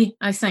good way,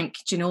 I think,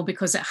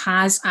 because it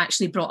has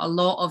actually brought a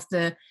lot of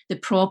the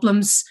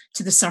problems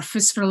to the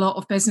surface for a lot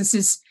of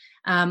businesses.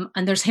 And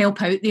there's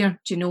help out there,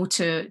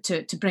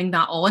 to bring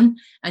that on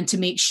and to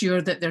make sure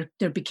that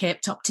they're be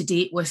kept up to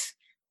date with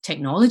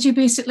technology,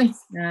 basically,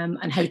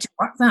 and how to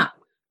work that.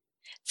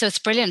 So it's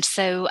brilliant.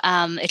 So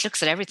it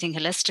looks at everything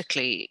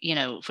holistically,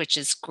 which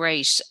is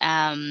great.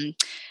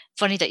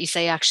 Funny that you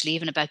say actually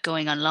even about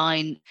going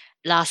online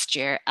last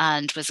year,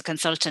 and was a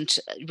consultant,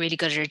 really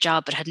good at her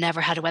job, but had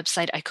never had a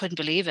website. I couldn't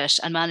believe it,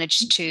 and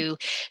managed to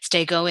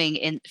stay going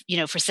in,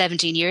 for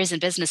 17 years in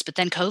business. But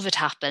then COVID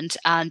happened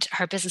and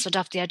her business went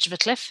off the edge of a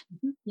cliff.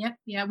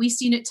 Yeah. We've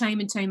seen it time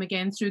and time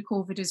again through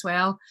COVID as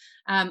well.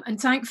 And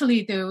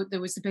thankfully, though,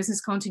 there was the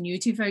business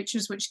continuity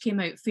vouchers, which came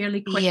out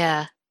fairly quickly.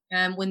 Yeah.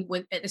 When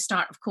at the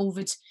start of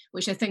COVID,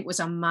 which I think was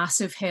a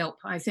massive help.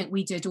 I think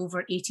we did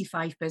over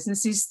 85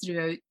 businesses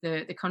throughout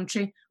the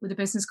country with the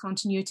business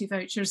continuity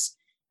vouchers.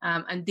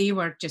 And they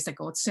were just a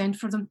godsend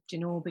for them,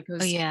 because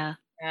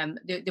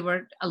they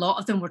were, a lot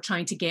of them were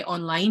trying to get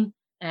online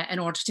in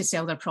order to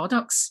sell their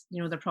products,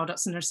 their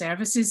products and their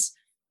services.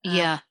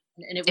 And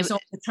it was all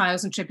the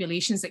trials and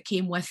tribulations that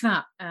came with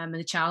that, and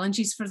the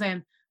challenges for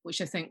them,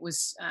 which I think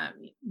was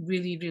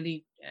really,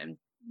 really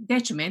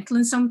detrimental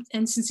in some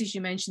instances. You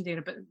mentioned there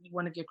about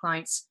one of your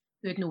clients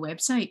who had no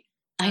website.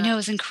 I know,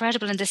 it's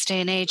incredible in this day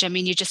and age. I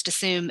mean, you just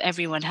assume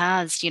everyone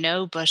has,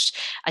 but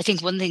I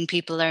think one thing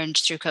people learned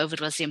through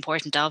COVID was the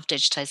importance of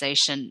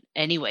digitisation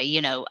anyway,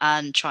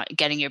 and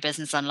getting your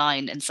business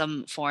online in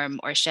some form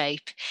or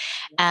shape.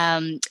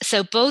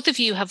 So both of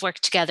you have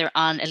worked together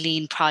on a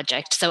lean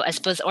project. So I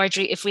suppose,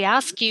 Audrey, if we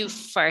ask you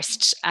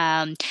first,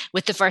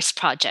 with the first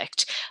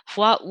project,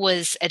 what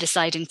was a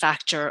deciding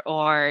factor,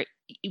 or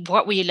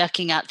what were you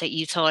looking at that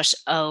you thought,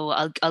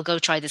 I'll go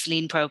try this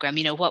lean program?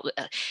 What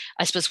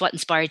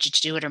inspired you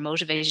to do it or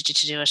motivated you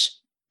to do it?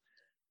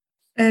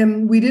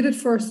 We did it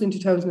first in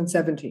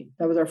 2017.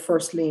 That was our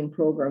first lean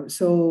program.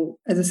 So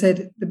as I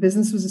said, the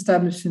business was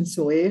established in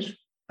 2008.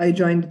 I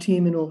joined the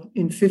team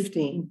in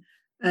 15,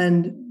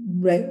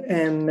 and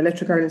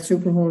Electric Ireland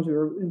Super Homes, we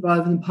were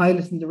involved in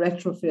piloting the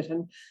retrofit.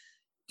 And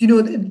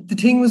the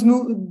thing was,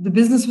 the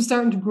business was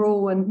starting to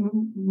grow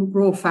and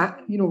grow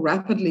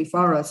rapidly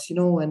for us,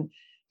 and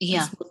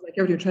like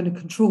you're trying to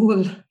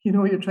control,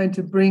 you're trying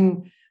to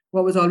bring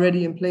what was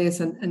already in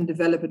place and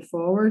develop it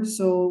forward.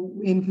 So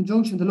in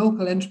conjunction, the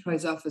local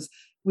enterprise office,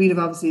 we'd have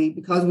obviously,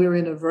 because we were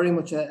in a very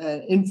much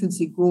an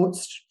infancy growth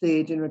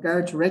stage in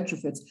regard to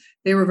retrofits,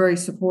 they were very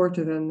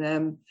supportive,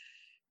 and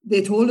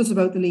they told us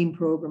about the lean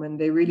program, and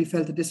they really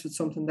felt that this was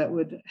something that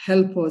would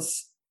help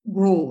us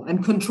grow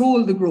and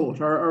control the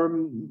growth,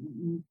 or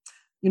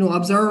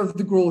observe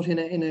the growth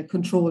in a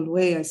controlled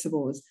way, I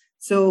suppose.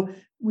 So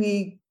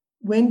we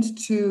went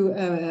to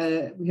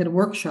we had a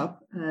workshop,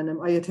 and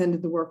I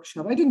attended the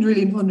workshop. I didn't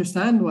really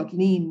understand what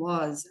lean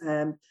was.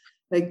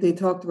 Like, they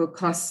talked about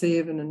cost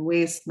saving and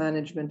waste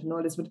management and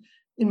all this, but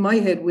in my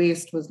head,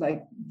 waste was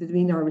like, did it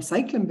mean our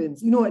recycling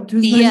bins? It was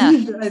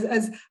naive,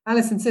 as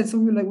Alison said.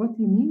 Some were like, what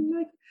do you mean?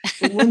 Like,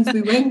 but once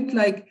we went,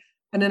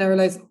 and then I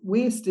realized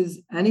waste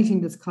is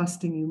anything that's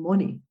costing you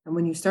money. And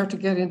when you start to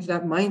get into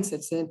that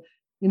mindset saying,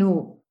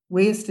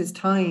 waste is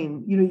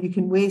time. You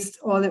can waste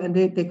all it, and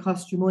they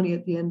cost you money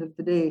at the end of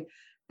the day.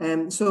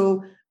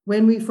 So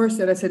when we first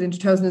did, I said in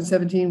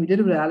 2017, we did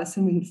it with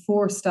Alison. We had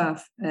 4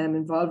 staff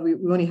involved. We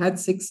only had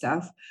 6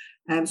 staff.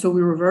 So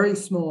we were very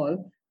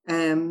small.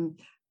 And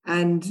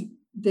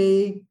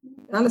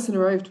Alison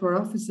arrived to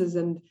our offices,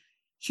 and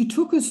she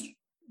took us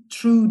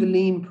through the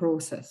lean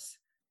process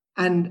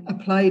and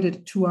applied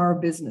it to our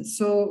business.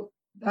 So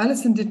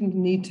Alison didn't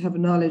need to have a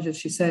knowledge, as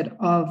she said,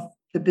 of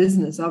the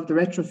business, of the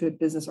retrofit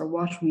business or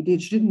what we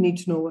did. She didn't need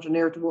to know what an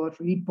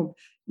air-to-water heat pump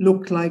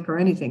looked like or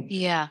anything.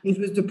 Yeah. It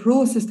was the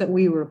process that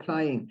we were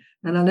applying.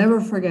 And I'll never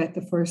forget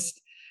the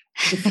first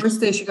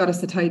day she got us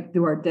to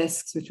do our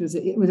desks, it was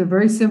a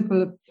very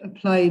simple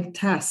applied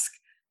task.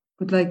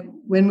 But like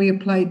when we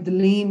applied the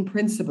lean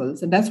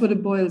principles, and that's what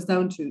it boils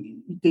down to.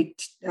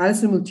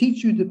 Alison will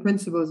teach you the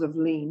principles of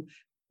lean.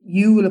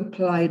 You will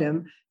apply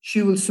them.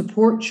 She will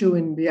support you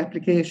in the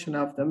application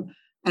of them.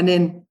 And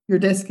then your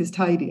desk is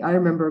tidy. I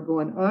remember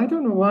going, I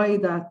don't know why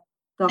that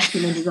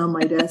document is on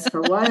my desk,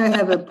 or why I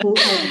have a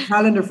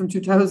calendar from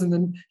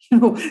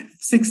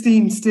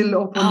 2016 still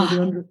up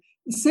under.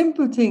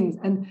 Simple things,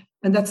 and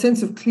that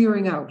sense of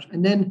clearing out.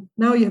 And then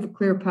now you have a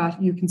clear path.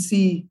 You can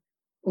see,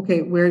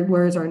 okay,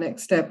 where is our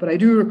next step? But I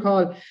do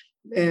recall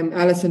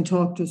Alison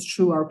talked us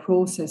through our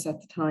process at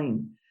the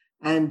time.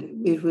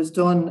 And it was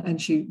done,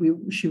 and she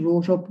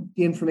wrote up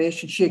the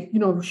information.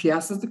 She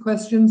asked us the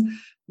questions.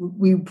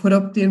 We put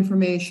up the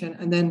information,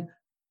 and then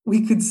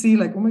we could see,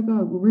 like, oh my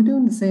God, we're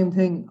doing the same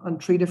thing on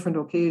 3 different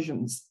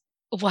occasions.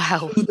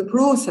 Wow. Through the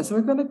process. And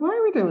we're going, like, why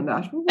are we doing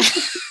that?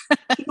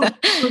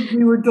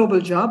 We were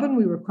double jobbing,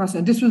 we were crossing.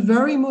 And this was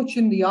very much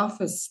in the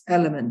office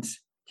element,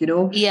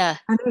 Yeah.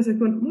 And I was like,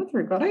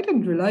 mother God, I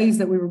didn't realize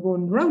that we were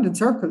going around in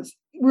circles.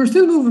 We were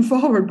still moving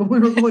forward, but we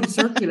were going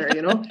circular,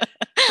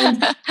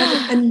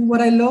 And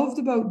what I loved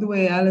about the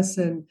way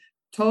Alison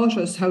taught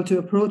us how to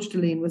approach the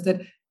lean was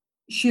that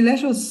she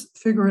let us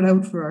figure it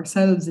out for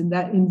ourselves in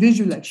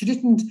visual. Like, she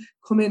didn't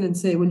come in and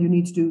say, well, you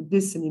need to do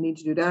this and you need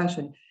to do that.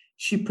 And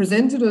she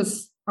presented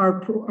us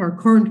our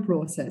current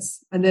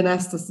process and then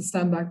asked us to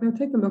stand back. Now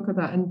take a look at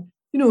that. And,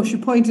 she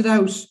pointed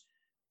out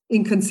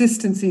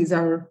inconsistencies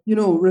or,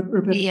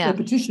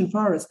 repetition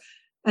for us,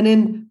 and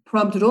then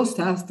prompted us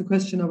to ask the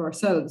question of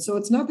ourselves. So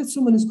it's not that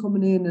someone is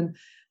coming in and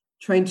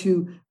trying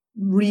to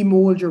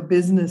remold your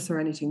business or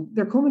anything.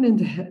 They're coming in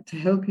to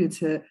help you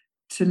to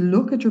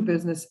look at your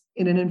business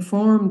in an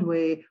informed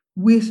way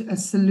with a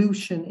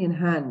solution in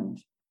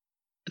hand.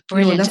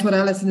 Brilliant. And that's what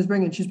Alison is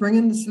bringing. She's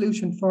bringing the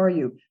solution for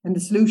you. And the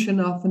solution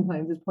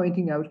oftentimes is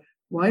pointing out,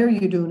 why are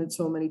you doing it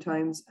so many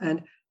times?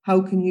 And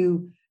how can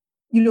you,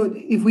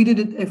 if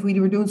we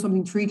were doing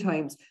something 3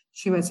 times,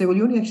 she might say, well,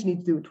 you only actually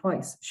need to do it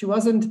twice. She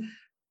wasn't,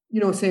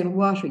 saying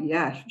water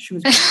yet. She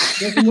was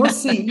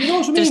must see. You know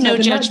what I mean? There's no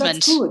judgment.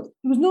 That's good.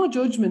 There was no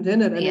judgment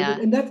in it.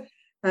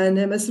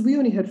 And I said, we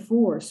only had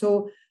 4.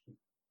 So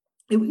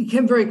it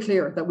became very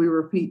clear that we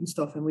were repeating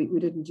stuff, and we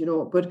didn't,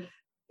 but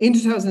in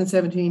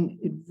 2017,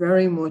 it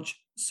very much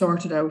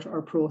sorted out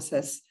our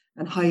process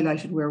and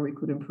highlighted where we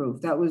could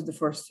improve. That was the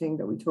first thing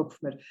that we took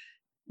from it.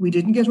 We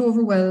didn't get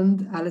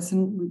overwhelmed.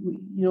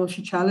 Alison,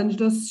 she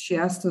challenged us. She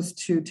asked us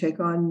to take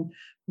on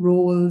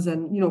roles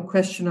and,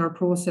 question our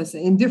process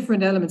in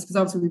different elements, because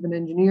obviously we have an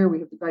engineer, we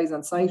have the guys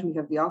on site, we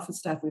have the office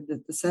staff, we have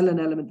the selling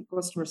element, the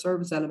customer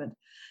service element.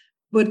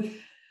 But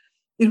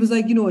it was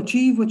like,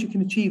 achieve what you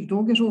can achieve.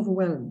 Don't get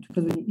overwhelmed,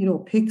 because,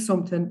 pick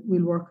something,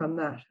 we'll work on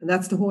that. And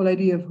that's the whole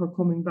idea of her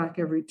coming back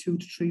every 2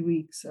 to 3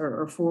 weeks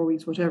or 4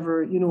 weeks,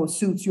 whatever,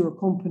 suits your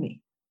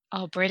company.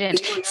 Oh,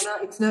 brilliant.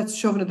 It's not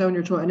shoving it down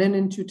your throat. And then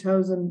in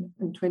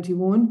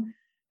 2021,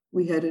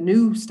 we had a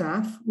new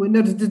staff.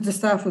 The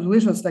staff was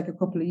with us like a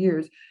couple of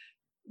years.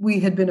 We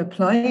had been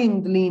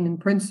applying the lean in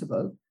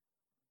principle.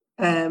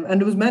 And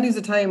there was many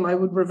a time I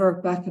would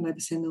revert back and I'd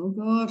be saying, oh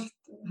God,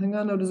 hang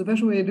on, now there's a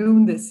better way of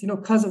doing this,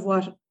 because of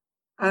what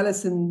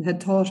Alison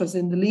had taught us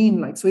in the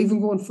lean. So even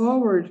going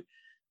forward,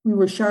 we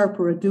were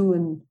sharper at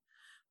doing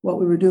what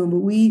we were doing.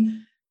 But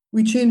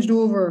we changed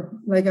over,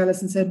 like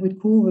Alison said, with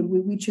COVID,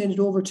 we changed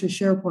over to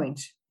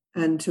SharePoint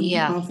and to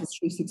Office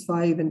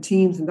 365 and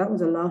Teams. And that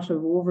was a lot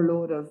of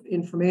overload of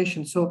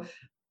information. So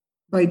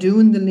by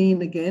doing the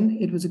lean again,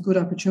 it was a good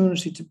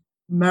opportunity to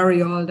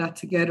marry all that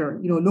together,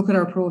 look at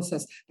our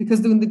process. Because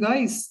when the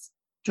guys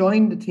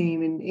joined the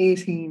team in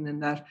 18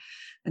 and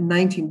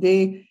 19,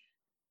 they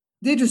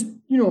just,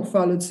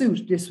 followed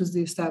suit. This was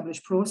the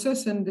established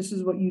process, and this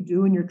is what you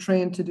do, and you're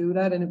trained to do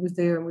that. And it was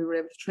there, and we were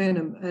able to train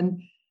them. And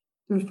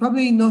there was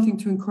probably nothing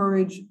to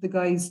encourage the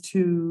guys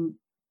to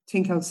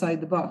think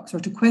outside the box or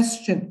to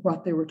question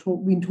what they were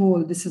being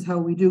told, this is how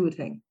we do a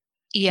thing.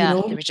 Yeah,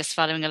 they were just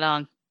following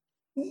along.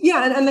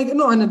 Yeah,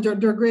 and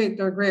they're great.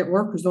 They're great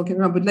workers, don't get me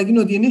wrong. But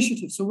the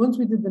initiative. So once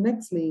we did the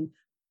next lean,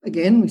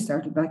 again, we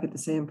started back at the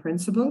same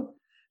principle.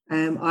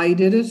 I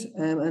did it,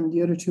 and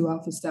the other 2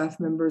 office staff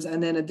members,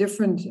 and then a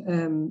different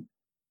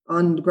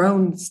on the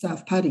ground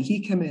staff, Paddy, he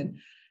came in.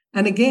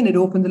 And again, it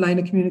opened the line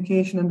of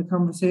communication and the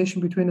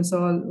conversation between us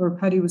all, where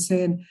Paddy was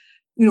saying,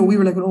 we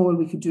were like, oh, well,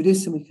 we could do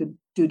this and we could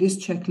do this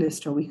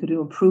checklist or we could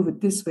improve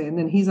it this way. And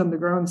then he's on the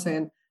ground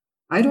saying,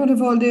 I don't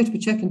have all day to be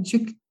ticking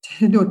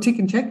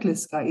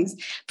checklists, guys.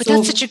 But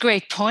that's such a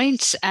great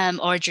point,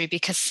 Audrey,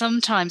 because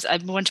sometimes I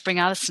want to bring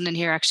Alison in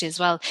here actually as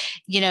well.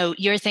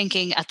 You're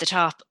thinking at the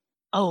top,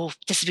 oh,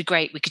 this would be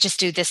great. We could just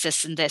do this,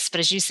 this, and this. But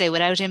as you say,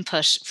 without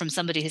input from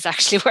somebody who's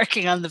actually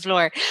working on the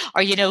floor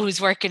or,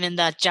 who's working in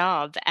that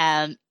job,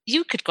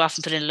 you could go off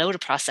and put in a load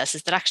of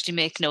processes that actually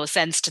make no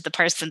sense to the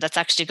person that's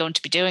actually going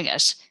to be doing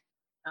it.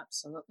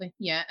 Absolutely.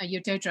 Yeah,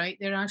 you're dead right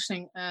there,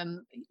 Aisling.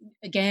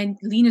 Again,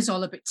 Lean is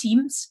all about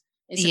teams.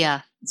 It's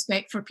about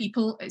respect for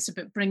people. It's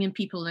about bringing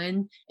people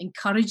in,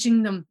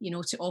 encouraging them,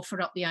 to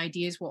offer up the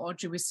ideas, what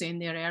Audrey was saying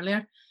there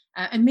earlier,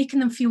 and making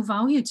them feel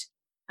valued.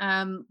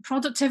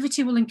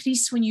 Productivity will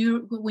increase when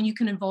you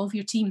can involve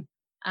your team.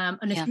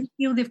 And if you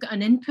feel they've got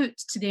an input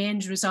to the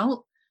end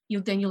result,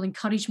 you'll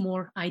encourage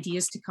more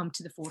ideas to come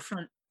to the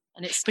forefront.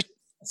 And I've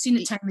seen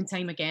it time and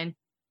time again.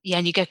 Yeah,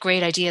 and you get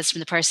great ideas from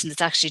the person that's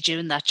actually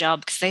doing that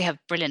job because they have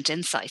brilliant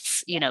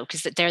insights,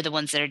 because they're the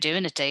ones that are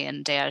doing it day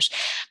in, day out.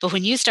 But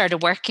when you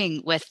started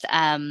working with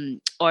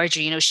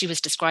Audrey, she was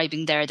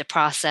describing there the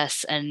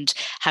process and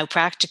how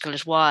practical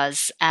it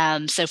was.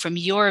 So from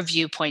your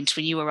viewpoint,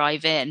 when you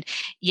arrive in,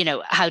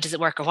 how does it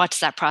work or what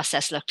does that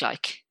process look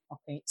like?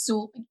 Okay,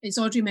 so as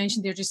Audrey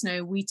mentioned there just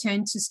now, we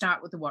tend to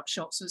start with the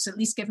workshop. So it's at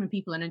least giving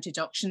people an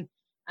introduction.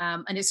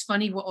 And it's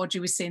funny what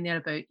Audrey was saying there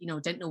about,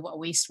 didn't know what a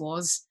waste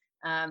was.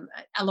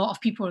 A lot of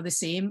people are the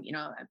same.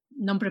 A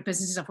number of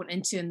businesses I've went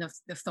into and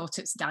they've thought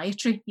it's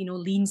dietary.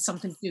 Lean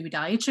something to do with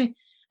dietary,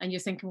 and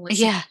you're thinking, well,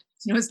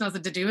 it's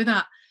nothing to do with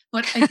that.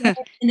 But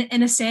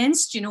in a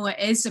sense, it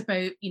is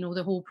about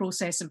the whole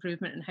process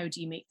improvement and how do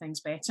you make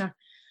things better.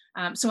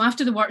 So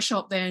after the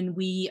workshop, then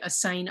we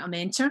assign a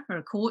mentor or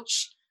a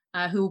coach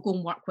who will go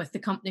and work with the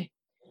company.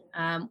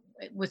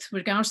 With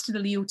regards to the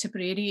Leo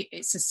Tipperary,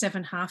 it's a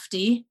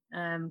 7.5-day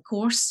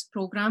course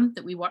program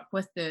that we work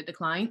with the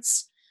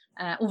clients.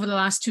 Over the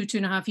last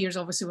 2.5 years,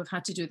 obviously, we've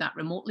had to do that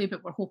remotely,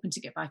 but we're hoping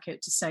to get back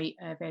out to site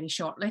very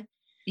shortly.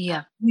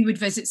 Yeah. We would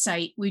visit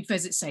site,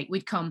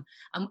 we'd come.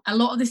 A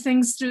lot of the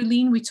things through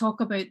Lean, we talk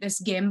about this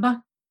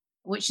Gemba,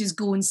 which is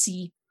go and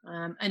see.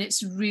 And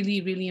it's really,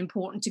 really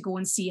important to go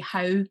and see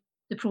how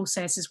the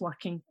process is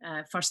working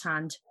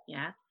firsthand.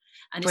 Yeah.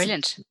 And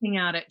brilliant. It's looking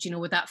at it,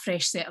 with that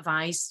fresh set of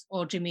eyes.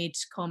 Audrey made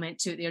comment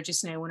to it there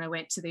just now when I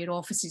went to their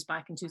offices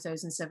back in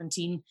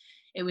 2017.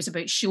 It was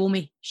about show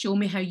me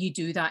how you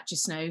do that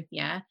just now.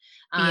 Yeah.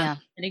 And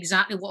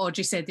exactly what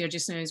Audrey said there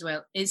just now as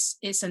well.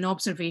 It's an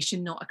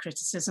observation, not a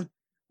criticism.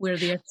 We're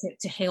there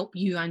to help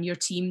you and your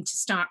team to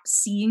start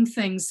seeing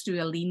things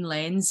through a Lean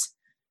lens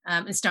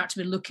and start to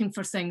be looking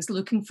for things,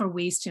 looking for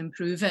ways to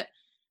improve it.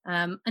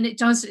 And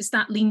it's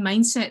that Lean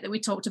mindset that we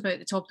talked about at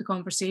the top of the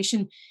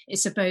conversation.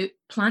 It's about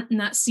planting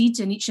that seed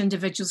in each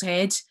individual's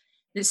head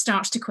that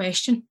starts to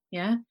question.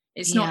 Yeah.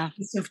 It's not a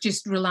case of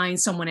just relying on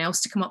someone else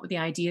to come up with the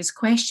ideas.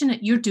 Question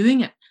it. You're doing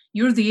it.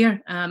 You're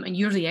there and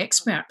you're the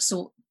expert.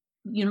 So,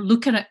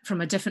 look at it from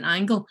a different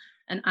angle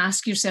and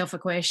ask yourself a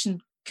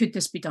question. Could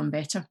this be done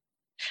better?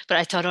 But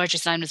I thought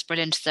Audrey's line was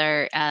brilliant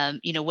there.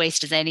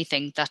 Waste is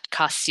anything that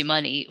costs you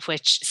money,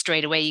 which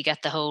straight away you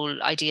get the whole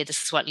idea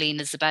this is what Lean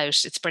is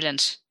about. It's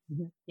brilliant.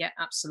 Mm-hmm. Yeah,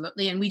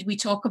 absolutely. And we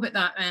talk about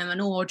that. I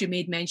know Audrey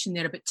made mention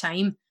there about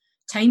time.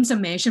 Time's a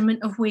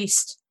measurement of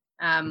waste.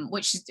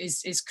 Which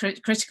is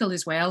critical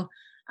as well.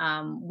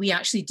 We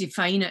actually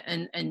define it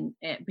in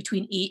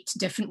between 8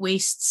 different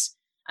wastes,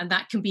 and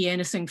that can be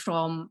anything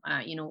from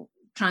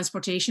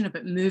transportation,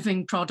 about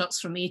moving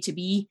products from A to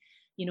B.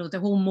 The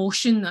whole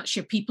motion, that's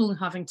your people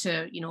having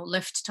to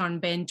lift, turn,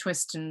 bend,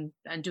 twist, and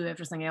do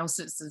everything else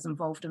that's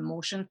involved in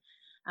motion.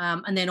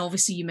 And then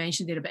obviously you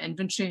mentioned there about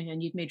inventory,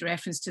 and you'd made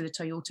reference to the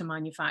Toyota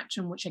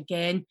manufacturing, which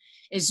again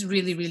is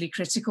really, really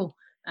critical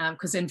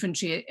because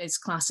inventory is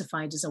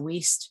classified as a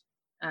waste.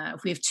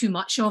 If we have too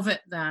much of it,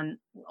 then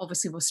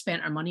obviously we've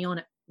spent our money on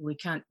it. We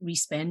can't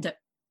respend it.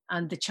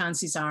 And the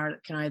chances are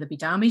it can either be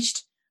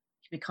damaged,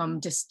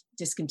 become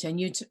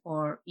discontinued,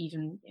 or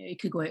even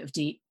it could go out of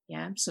date.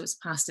 Yeah, so it's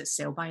past its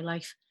sell-by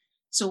life.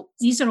 So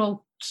these are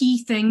all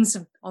key things.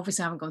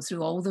 Obviously I haven't gone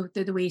through all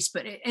the waste,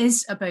 but it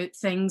is about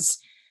things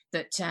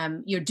that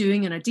you're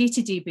doing on a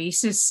day-to-day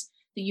basis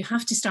that you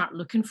have to start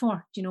looking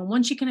for.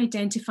 Once you can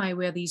identify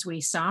where these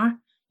wastes are,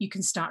 you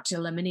can start to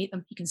eliminate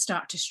them. You can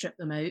start to strip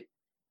them out.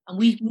 And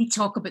we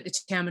talk about the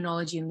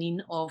terminology in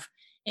Lean of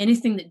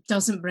anything that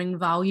doesn't bring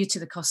value to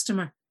the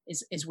customer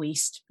is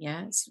waste.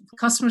 Yeah, if the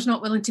customer's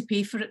not willing to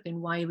pay for it,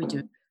 then why are we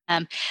doing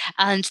it?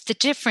 And the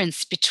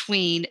difference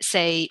between,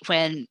 say,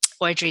 when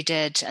Audrey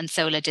did and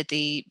Sola did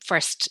the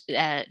first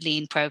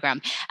Lean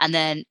program, and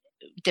then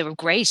they were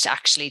great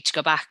actually to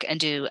go back and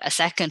do a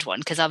second one,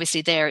 because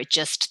obviously they're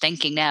just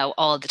thinking now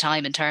all the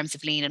time in terms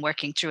of Lean and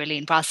working through a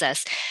Lean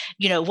process.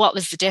 What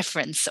was the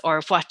difference,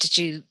 or what did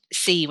you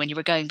see when you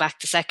were going back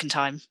the second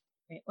time?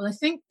 Well, I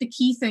think the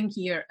key thing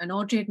here, and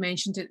Audrey had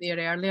mentioned it there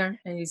earlier,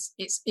 is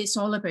it's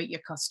all about your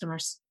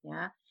customers.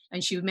 Yeah.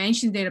 And she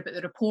mentioned there about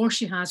the rapport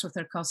she has with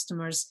her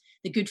customers,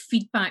 the good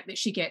feedback that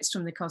she gets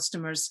from the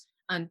customers,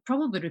 and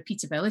probably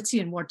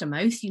repeatability and word of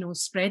mouth,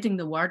 spreading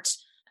the word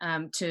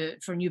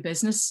for new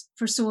business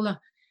for Sola.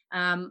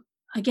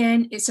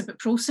 Again, it's about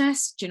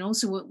process,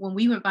 so when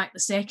we went back the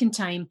second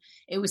time,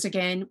 it was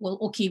again, well,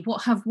 okay,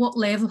 what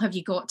level have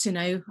you got to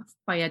now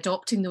by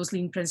adopting those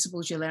lean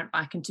principles you learnt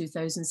back in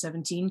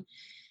 2017?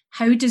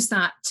 How does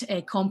that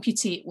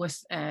computate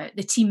with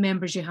the team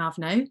members you have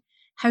now?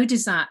 How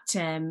does that,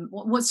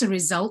 what's the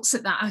results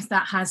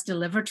that has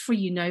delivered for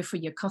you now for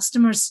your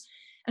customers?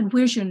 And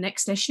where's your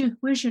next issue?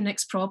 Where's your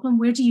next problem?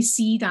 Where do you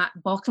see that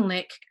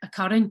bottleneck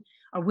occurring?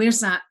 Or where's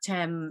that,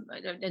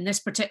 in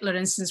this particular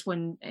instance,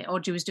 when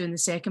Audrey was doing the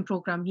second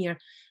program here,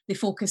 they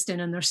focused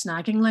in on their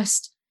snagging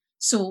list.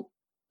 So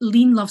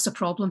lean loves a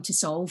problem to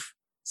solve.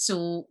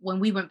 So when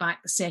we went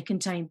back the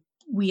second time,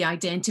 we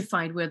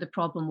identified where the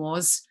problem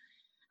was.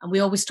 And we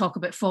always talk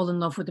about fall in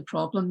love with the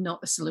problem,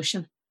 not the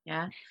solution.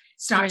 Yeah.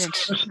 Start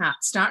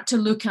to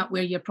look at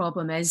where your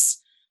problem is.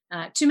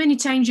 Too many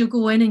times you'll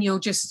go in and you'll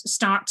just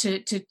start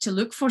to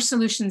look for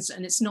solutions,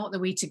 and it's not the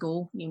way to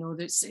go.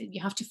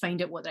 You have to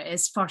find out what it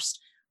is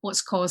first.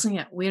 What's causing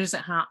it? Where is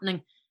it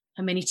happening?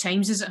 How many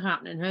times is it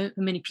happening? How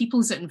many people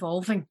is it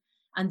involving?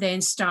 And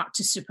then start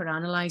to super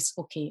analyze.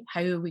 Okay,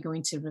 how are we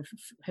going to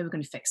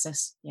fix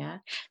this? Yeah.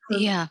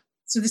 Yeah.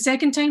 So the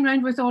second time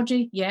round with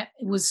Audrey, it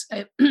was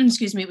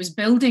it was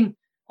building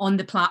on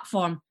the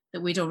platform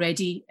that we'd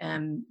already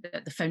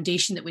the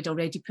foundation that we'd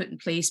already put in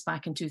place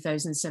back in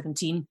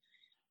 2017.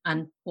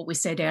 And what we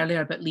said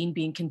earlier about lean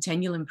being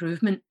continual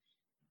improvement,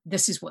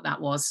 this is what that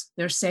was.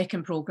 Their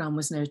second program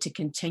was now to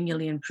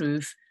continually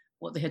improve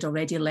what they had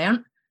already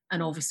learnt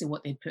and obviously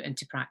what they'd put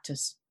into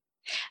practice.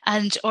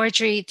 And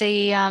Audrey,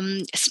 the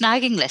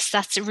snagging list,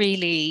 that's a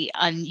really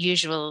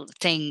unusual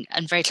thing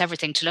and very clever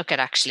thing to look at,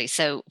 actually.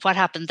 So what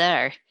happened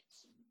there?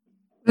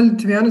 Well,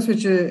 to be honest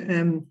with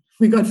you,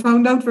 we got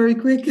found out very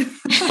quick.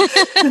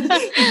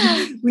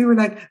 We were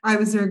like, I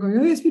was there going,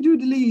 oh, yes, we do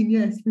the lean.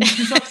 Yes, we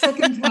did that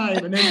second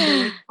time. And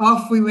then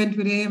off we went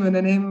with Eamon,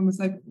 and Eamon was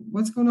like,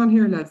 what's going on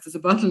here, lads? There's a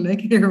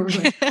bottleneck here. We're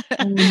like,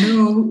 oh,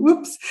 no,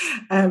 whoops.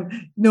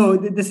 No,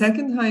 the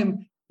second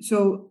time,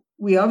 so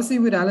we obviously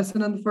with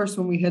Alison on the first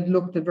one, we had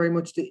looked at very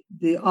much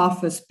the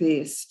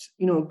office-based,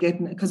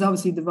 because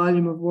obviously the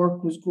volume of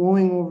work was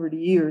growing over the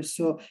years.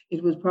 So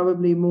it was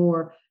probably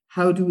more,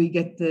 how do we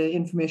get the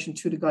information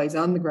to the guys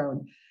on the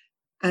ground?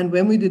 And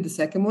when we did the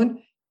second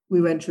one, we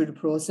went through the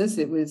process.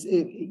 It was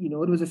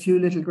a few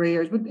little grey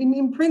areas, but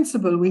in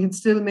principle, we had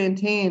still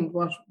maintained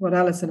what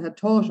Alison had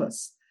taught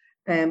us.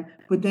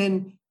 But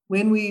then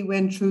when we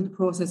went through the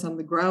process on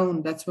the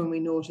ground, that's when we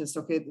noticed,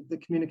 okay, the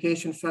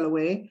communication fell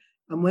away.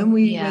 And when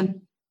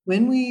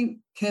we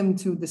came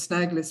to the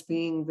snag list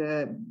being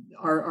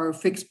our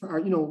fixed,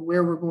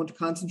 where we're going to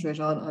concentrate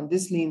on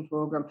this lean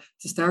program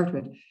to start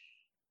with,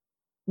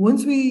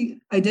 once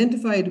we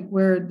identified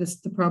where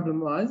the problem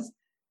was,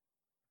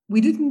 we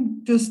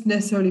didn't just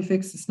necessarily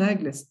fix the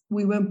snag list.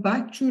 We went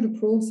back through the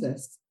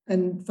process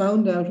and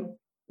found out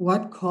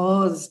what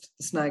caused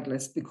the snag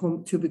list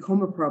to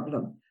become a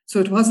problem. So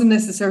it wasn't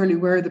necessarily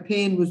where the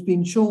pain was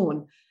being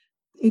shown.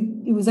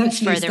 It was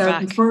actually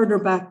starting further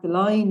back the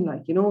line,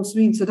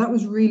 so that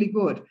was really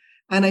good.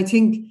 And I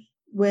think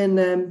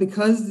when,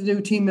 because the new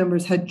team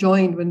members had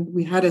joined, when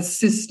we had a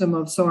system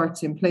of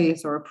sorts in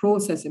place or a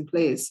process in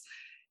place,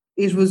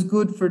 it was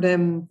good for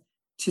them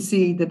to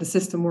see that the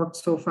system worked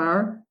so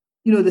far.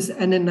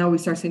 And then now we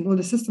start saying,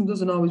 the system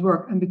doesn't always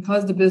work. And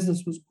because the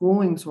business was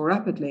growing so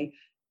rapidly,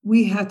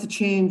 we had to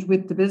change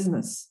with the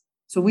business.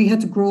 So we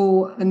had to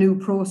grow a new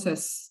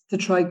process to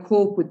try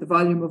cope with the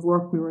volume of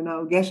work we were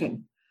now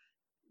getting.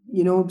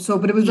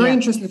 But it was very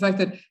interesting, the fact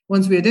that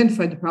once we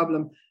identified the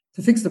problem,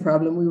 to fix the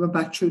problem, we went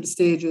back through the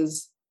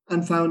stages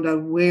and found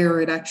out where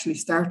it actually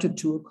started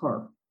to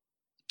occur.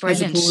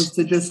 Brilliant. As opposed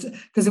to just,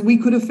 because we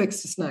could have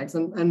fixed the snags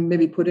and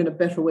maybe put in a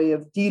better way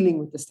of dealing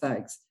with the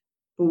snags.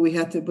 But we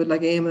had to,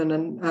 like Eamon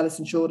and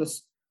Alison showed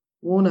us,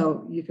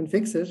 now you can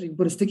fix it. You can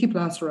put a sticky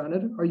plaster on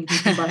it, or you can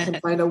come back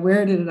and find out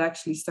where did it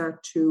actually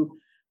start to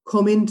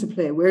come into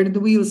play? Where did the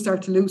wheels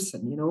start to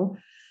loosen,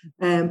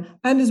 And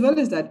as well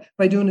as that,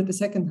 by doing it the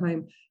second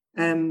time,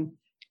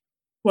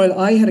 while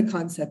I had a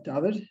concept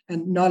of it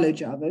and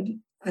knowledge of it,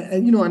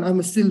 and I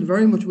was still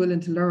very much willing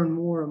to learn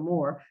more and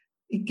more,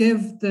 it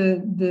gave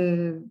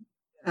the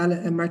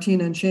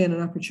Martina and Shane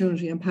an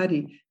opportunity, and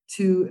Paddy,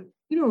 to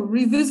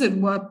revisit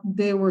what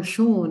they were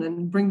shown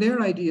and bring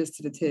their ideas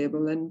to the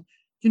table, and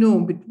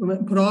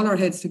put all our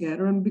heads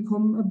together and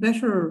become a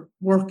better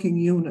working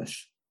unit.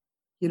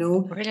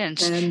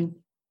 Brilliant.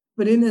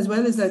 But in as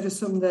well as that, just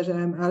something that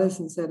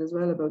Alison said as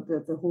well about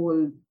the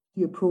whole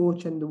the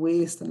approach and the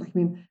waste, and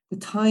the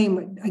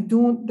time.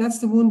 That's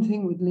the one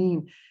thing with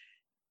lean,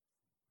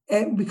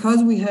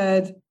 because we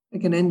had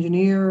like an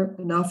engineer,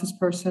 an office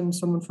person,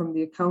 someone from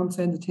the accounts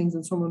end of things,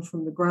 and someone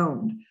from the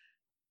ground.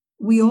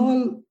 We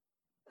all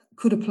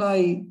could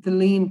apply the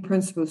lean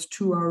principles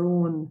to our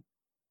own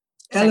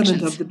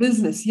element of the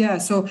business. Yeah.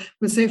 So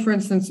we'll say, for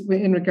instance,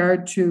 in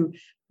regard to,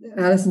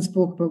 Alison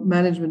spoke about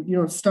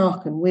management,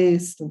 stock and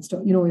waste and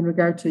stuff, in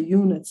regard to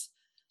units.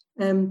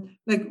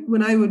 Like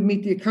when I would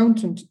meet the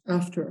accountant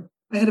after,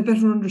 I had a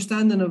better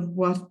understanding of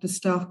what the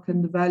stock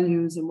and the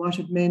values and what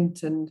it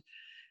meant. And,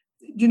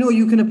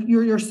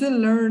 you're still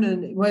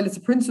learning. While it's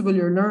a principle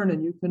you're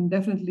learning, you can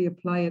definitely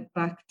apply it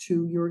back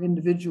to your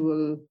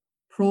individual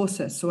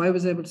process. So I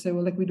was able to say,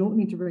 well, like, we don't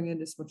need to bring in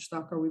this much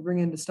stock, or we bring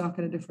in the stock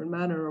in a different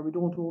manner, or we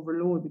don't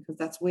overload, because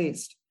that's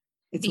waste.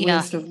 It's a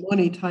waste of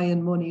money,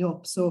 tying money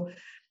up. So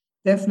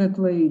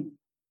definitely,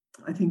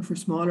 I think for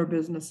smaller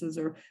businesses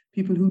or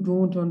people who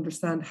don't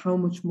understand how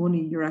much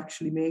money you're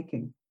actually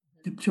making,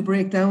 to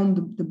break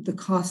down the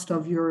cost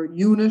of your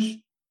unit,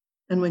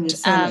 and when you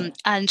sell it.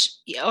 And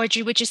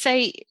Audrey, would you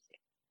say,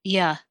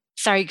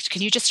 sorry,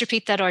 can you just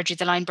repeat that, Audrey?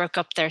 The line broke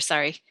up there,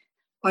 sorry.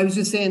 I was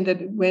just saying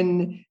that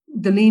when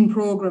the lean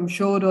program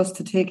showed us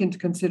to take into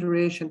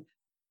consideration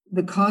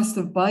the cost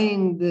of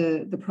buying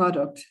the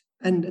product,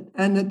 and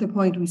at the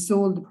point we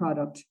sold the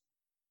product,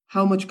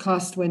 how much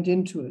cost went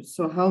into it.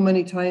 So how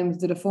many times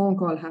did a phone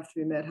call have to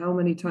be made? How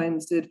many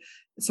times did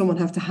someone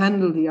have to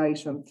handle the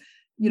item?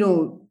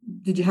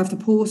 Did you have to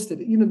post it?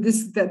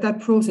 That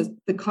process,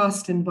 the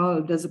cost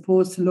involved, as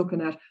opposed to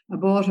looking at, I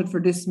bought it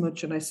for this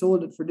much and I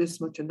sold it for this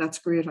much, and that's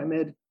great, I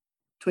made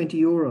 20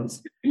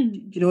 euros. Do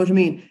you know what I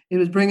mean? It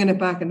was bringing it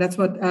back. And that's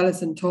what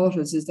Alison taught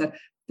us, is that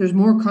there's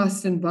more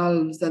cost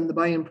involved than the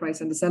buying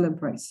price and the selling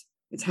price.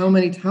 It's how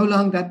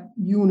long that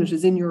unit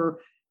is in your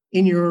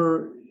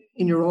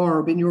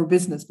orb, in your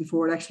business,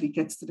 before it actually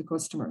gets to the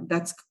customer.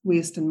 That's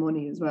wasting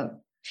money as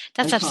well.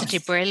 That's absolutely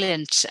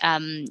brilliant.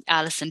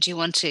 Alison, do you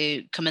want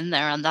to come in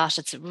there on that?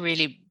 It's a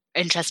really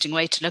interesting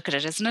way to look at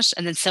it, isn't it?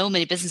 And then so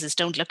many businesses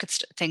don't look at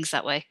things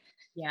that way.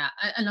 Yeah,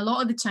 and a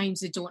lot of the times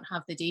they don't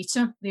have the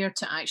data there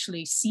to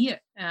actually see it,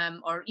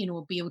 or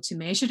be able to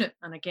measure it.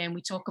 And again,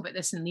 we talk about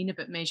this in Lean,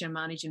 about measure,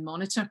 manage, and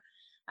monitor.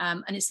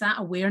 And it's that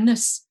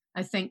awareness.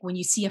 I think when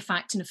you see a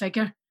fact and a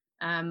figure,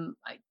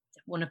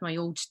 one of my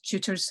old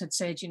tutors had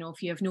said,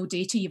 if you have no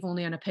data, you've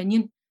only an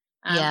opinion.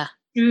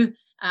 True.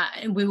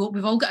 And we've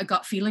all got a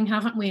gut feeling,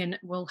 haven't we? And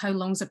well, how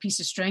long's a piece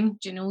of string?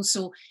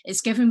 So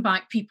it's giving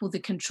back people the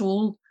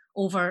control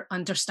over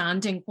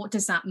understanding, what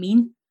does that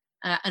mean,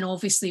 and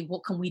obviously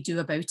what can we do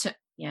about it?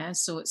 Yeah,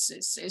 so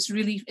it's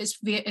really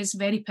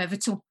very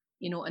pivotal,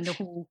 in the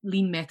whole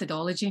lean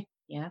methodology.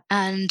 Yeah.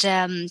 And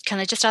can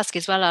I just ask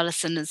as well,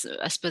 Alison, as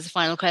I suppose a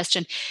final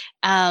question?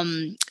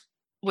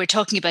 We're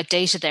talking about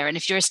data there, and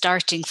if you're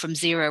starting from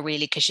zero,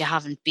 really, because you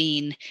haven't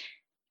been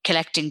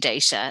collecting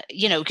data,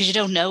 because you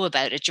don't know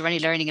about it, you're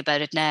only learning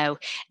about it now.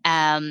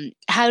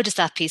 How does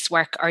that piece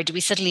work? Or do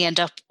we suddenly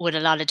end up with a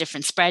lot of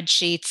different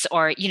spreadsheets?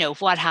 Or,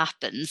 what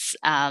happens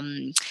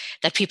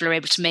that people are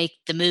able to make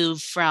the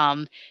move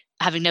from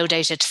having no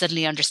data to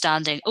suddenly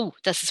understanding, oh,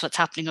 this is what's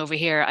happening over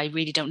here. I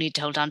really don't need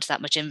to hold on to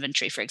that much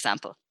inventory, for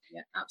example.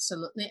 Yeah,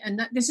 absolutely.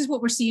 And this is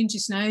what we're seeing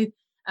just now.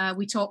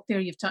 We talked there,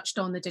 you've touched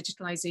on the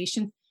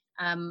digitalisation.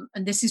 And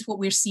this is what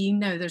we're seeing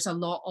now. There's a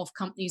lot of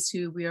companies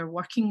who we are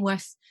working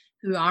with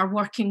who are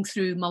working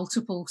through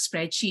multiple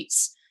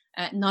spreadsheets.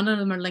 None of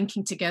them are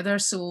linking together.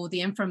 So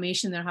the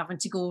information, they're having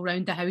to go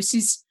around the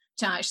houses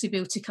to actually be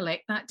able to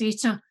collect that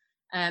data.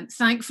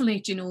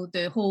 Thankfully,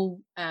 the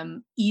whole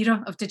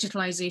era of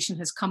digitalisation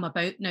has come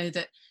about now,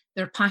 that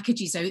there are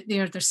packages out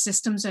there, there's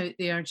systems out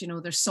there,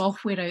 there's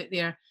software out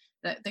there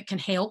that can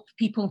help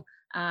people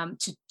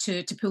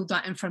to pull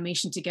that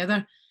information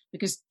together.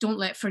 Because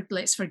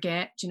let's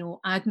forget,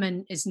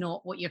 admin is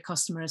not what your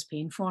customer is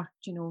paying for,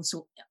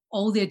 so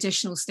all the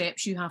additional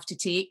steps you have to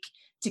take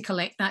to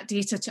collect that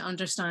data to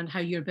understand how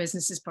your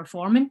business is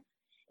performing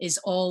is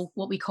all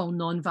what we call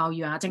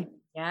non-value adding.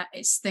 Yeah,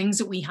 it's things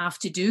that we have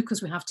to do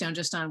because we have to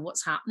understand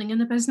what's happening in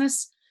the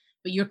business,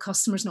 but your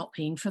customer's not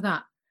paying for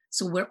that.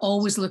 So we're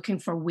always looking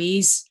for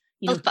ways,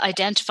 to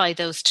identify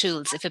those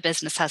tools if a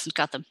business hasn't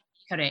got them.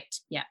 Correct.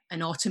 Yeah.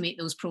 And automate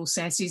those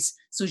processes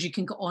so you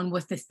can go on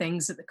with the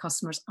things that the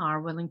customers are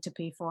willing to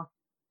pay for.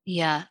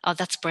 Yeah. Oh,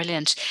 that's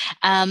brilliant.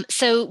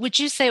 So would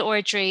you say,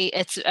 Audrey,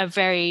 it's a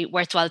very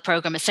worthwhile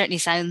program? It certainly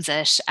sounds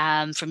it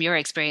from your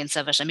experience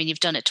of it. I mean, you've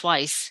done it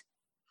twice.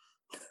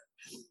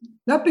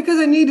 Not because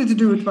I needed to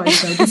do it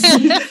twice.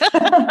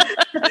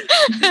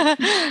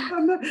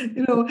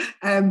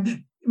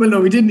 Well,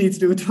 no, we didn't need to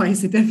do it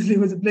twice. It definitely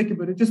was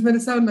applicable. It just made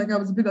it sound like I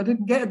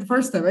didn't get it the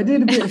first time. I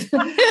did a bit.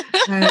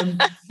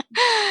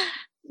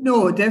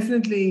 No,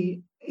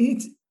 definitely.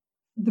 It's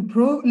the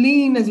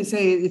lean, as you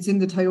say, it's in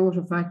the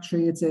Toyota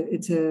factory. It's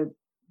a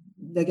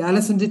like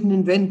Alison didn't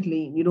invent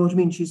lean. You know what I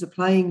mean? She's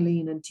applying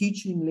lean and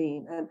teaching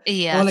lean. And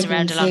yeah, it's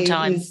around a long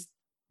time.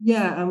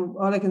 And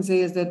all I can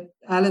say is that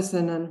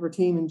Alison and her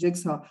team in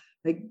Jigsaw,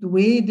 like the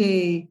way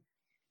they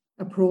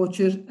approach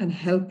it and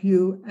help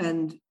you,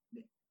 and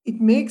it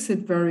makes it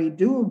very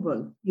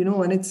doable,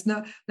 and it's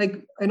not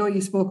like, I know you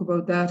spoke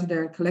about data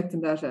there and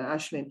collecting data,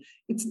 Aisling.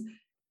 It's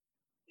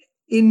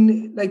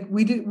in like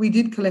we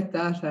did collect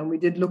data and we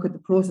did look at the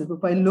process,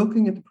 but by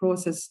looking at the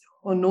process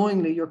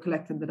unknowingly, you're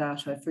collecting the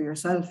data for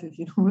yourself. If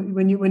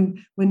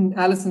when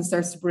Alison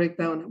starts to break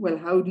down, well,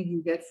 how do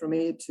you get from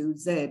A to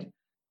Z?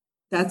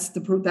 That's the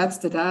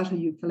data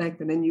you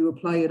collect, and then you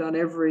apply it on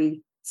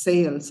every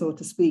sale, so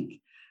to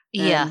speak.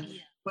 Yeah.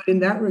 But in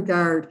that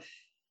regard,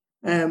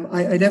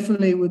 I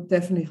definitely would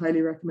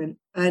highly recommend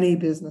any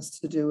business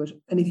to do it.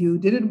 And if you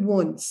did it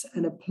once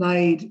and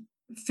applied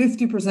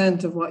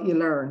 50% of what you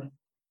learn,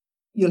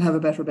 you'll have a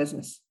better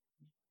business.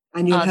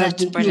 And you'll have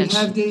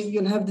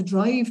the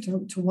drive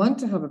to want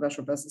to have a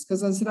better business.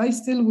 Because I said, I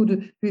still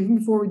would, even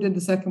before we did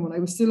the second one, I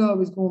was still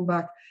always going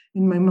back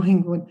in my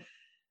mind going,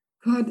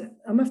 God,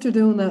 I'm after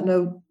doing that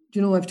now.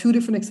 You know, I have 2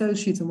 different Excel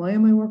sheets, and why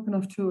am I working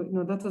off 2? You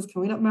know,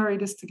 can we not marry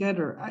this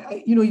together?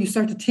 You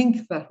start to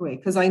think that way,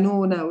 because I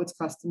know now it's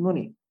costing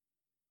money.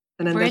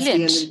 And then that's the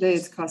end of the day,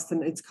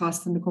 it's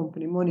costing the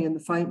company money, and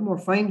the more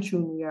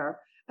fine-tuned we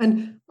are.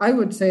 And I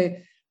would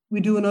say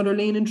we do another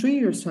lean in 3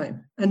 years'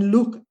 time and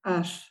look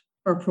at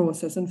our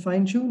process and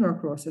fine-tune our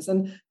process.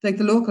 And like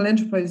the local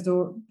enterprise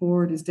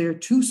board is there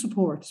to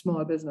support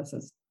small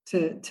businesses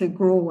to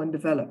grow and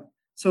develop.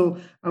 So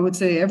I would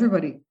say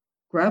everybody,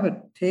 grab it,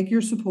 take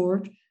your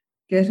support,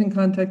 get in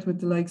contact with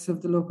the likes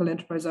of the local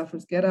enterprise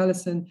office, get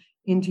Alison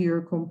into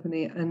your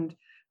company, and,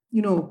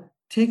 you know,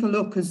 take a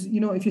look. Because, you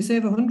know, if you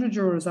save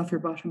 €100 off your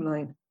bottom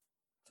line,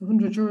 it's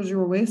 €100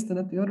 you're wasting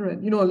at the other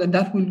end, you know, and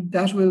that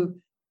will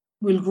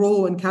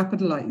grow and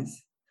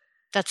capitalize.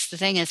 That's the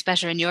thing, it's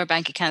better in your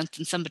bank account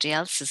than somebody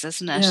else's,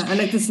 isn't it? Yeah, and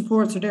like the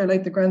supports are there,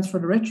 like the grants for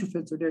the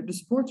retrofits are there, the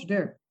supports are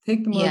there.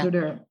 Take them while they're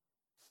there.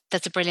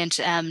 That's a brilliant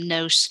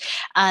note.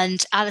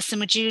 And Alison,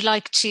 would you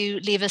like to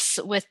leave us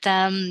with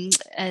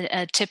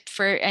a tip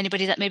for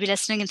anybody that may be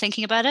listening and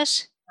thinking about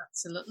it?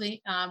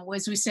 Absolutely.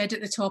 As we said at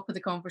the top of the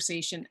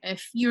conversation,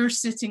 if you're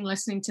sitting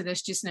listening to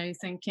this just now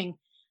thinking,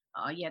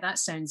 oh yeah, that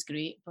sounds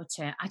great, but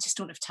I just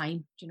don't have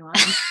time. Do you know,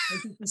 I'm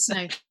doing this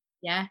now.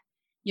 Yeah,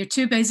 you're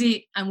too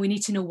busy, and we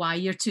need to know why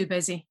you're too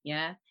busy.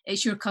 Yeah,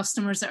 it's your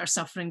customers that are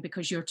suffering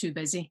because you're too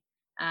busy,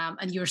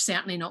 and you're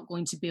certainly not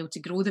going to be able to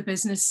grow the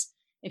business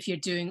if you're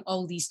doing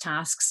all these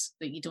tasks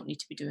that you don't need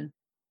to be doing.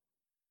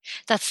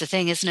 That's the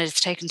thing, isn't it?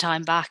 It's taking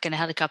time back in a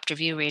helicopter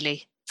view,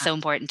 really. So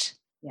important.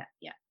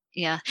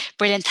 Yeah,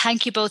 brilliant.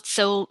 Thank you both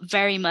so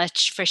very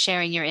much for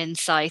sharing your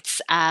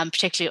insights,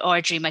 particularly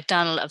Audrey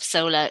McDonnell of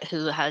Sola,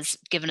 who has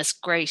given us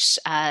great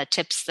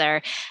tips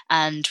there,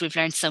 and we've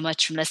learned so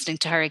much from listening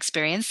to her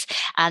experience,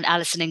 and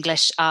Alison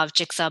English of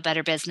Jigsaw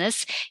Better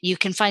Business. You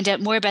can find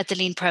out more about the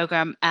Lean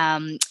programme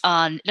on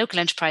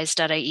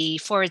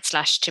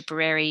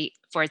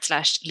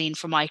localenterprise.ie/Tipperary/Lean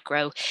for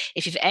Micro.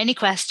 If you have any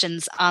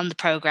questions on the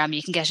programme,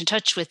 you can get in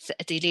touch with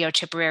the Leo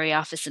Tipperary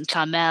office in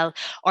Clonmel,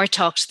 or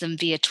talk to them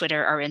via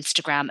Twitter or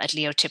Instagram at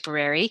Leo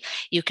Tipperary.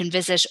 You can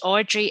visit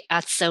Audrey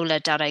at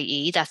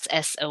sola.ie, that's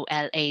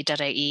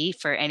SOLA.ie,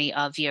 for any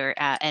of your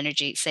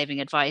energy saving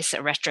advice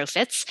or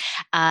retrofits.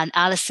 And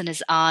Alison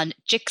is on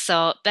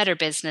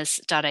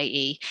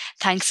jigsawbetterbusiness.ie.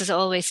 Thanks as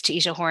always to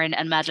Ita Horn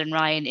and Madeleine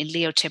Ryan in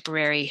Leo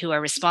Tipperary, who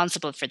are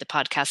responsible for the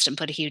podcast and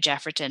put a huge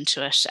effort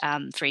into it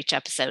for each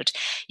episode.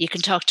 You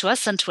can talk to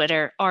us on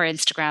Twitter or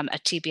Instagram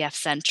at TBF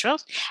Central.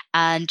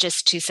 And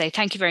just to say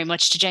thank you very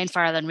much to Jane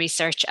Farrell on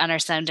research and our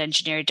sound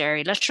engineer,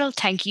 Derry Luttrell.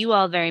 Thank you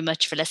all very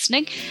much for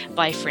listening.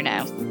 Bye for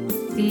now.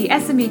 The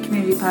SME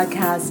Community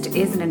Podcast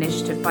is an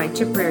initiative by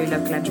Tipperary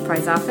Local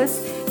Enterprise Office.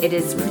 It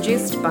is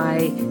produced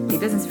by the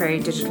Business Ferry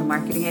Digital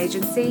Marketing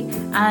Agency,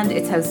 and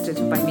it's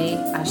hosted by me,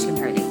 Aisling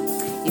Hurley.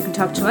 You can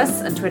talk to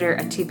us on Twitter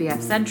at TBF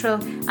Central,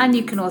 and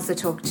you can also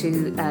talk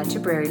to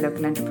Tipperary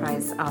Local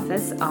Enterprise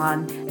Office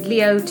on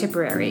Leo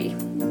Tipperary.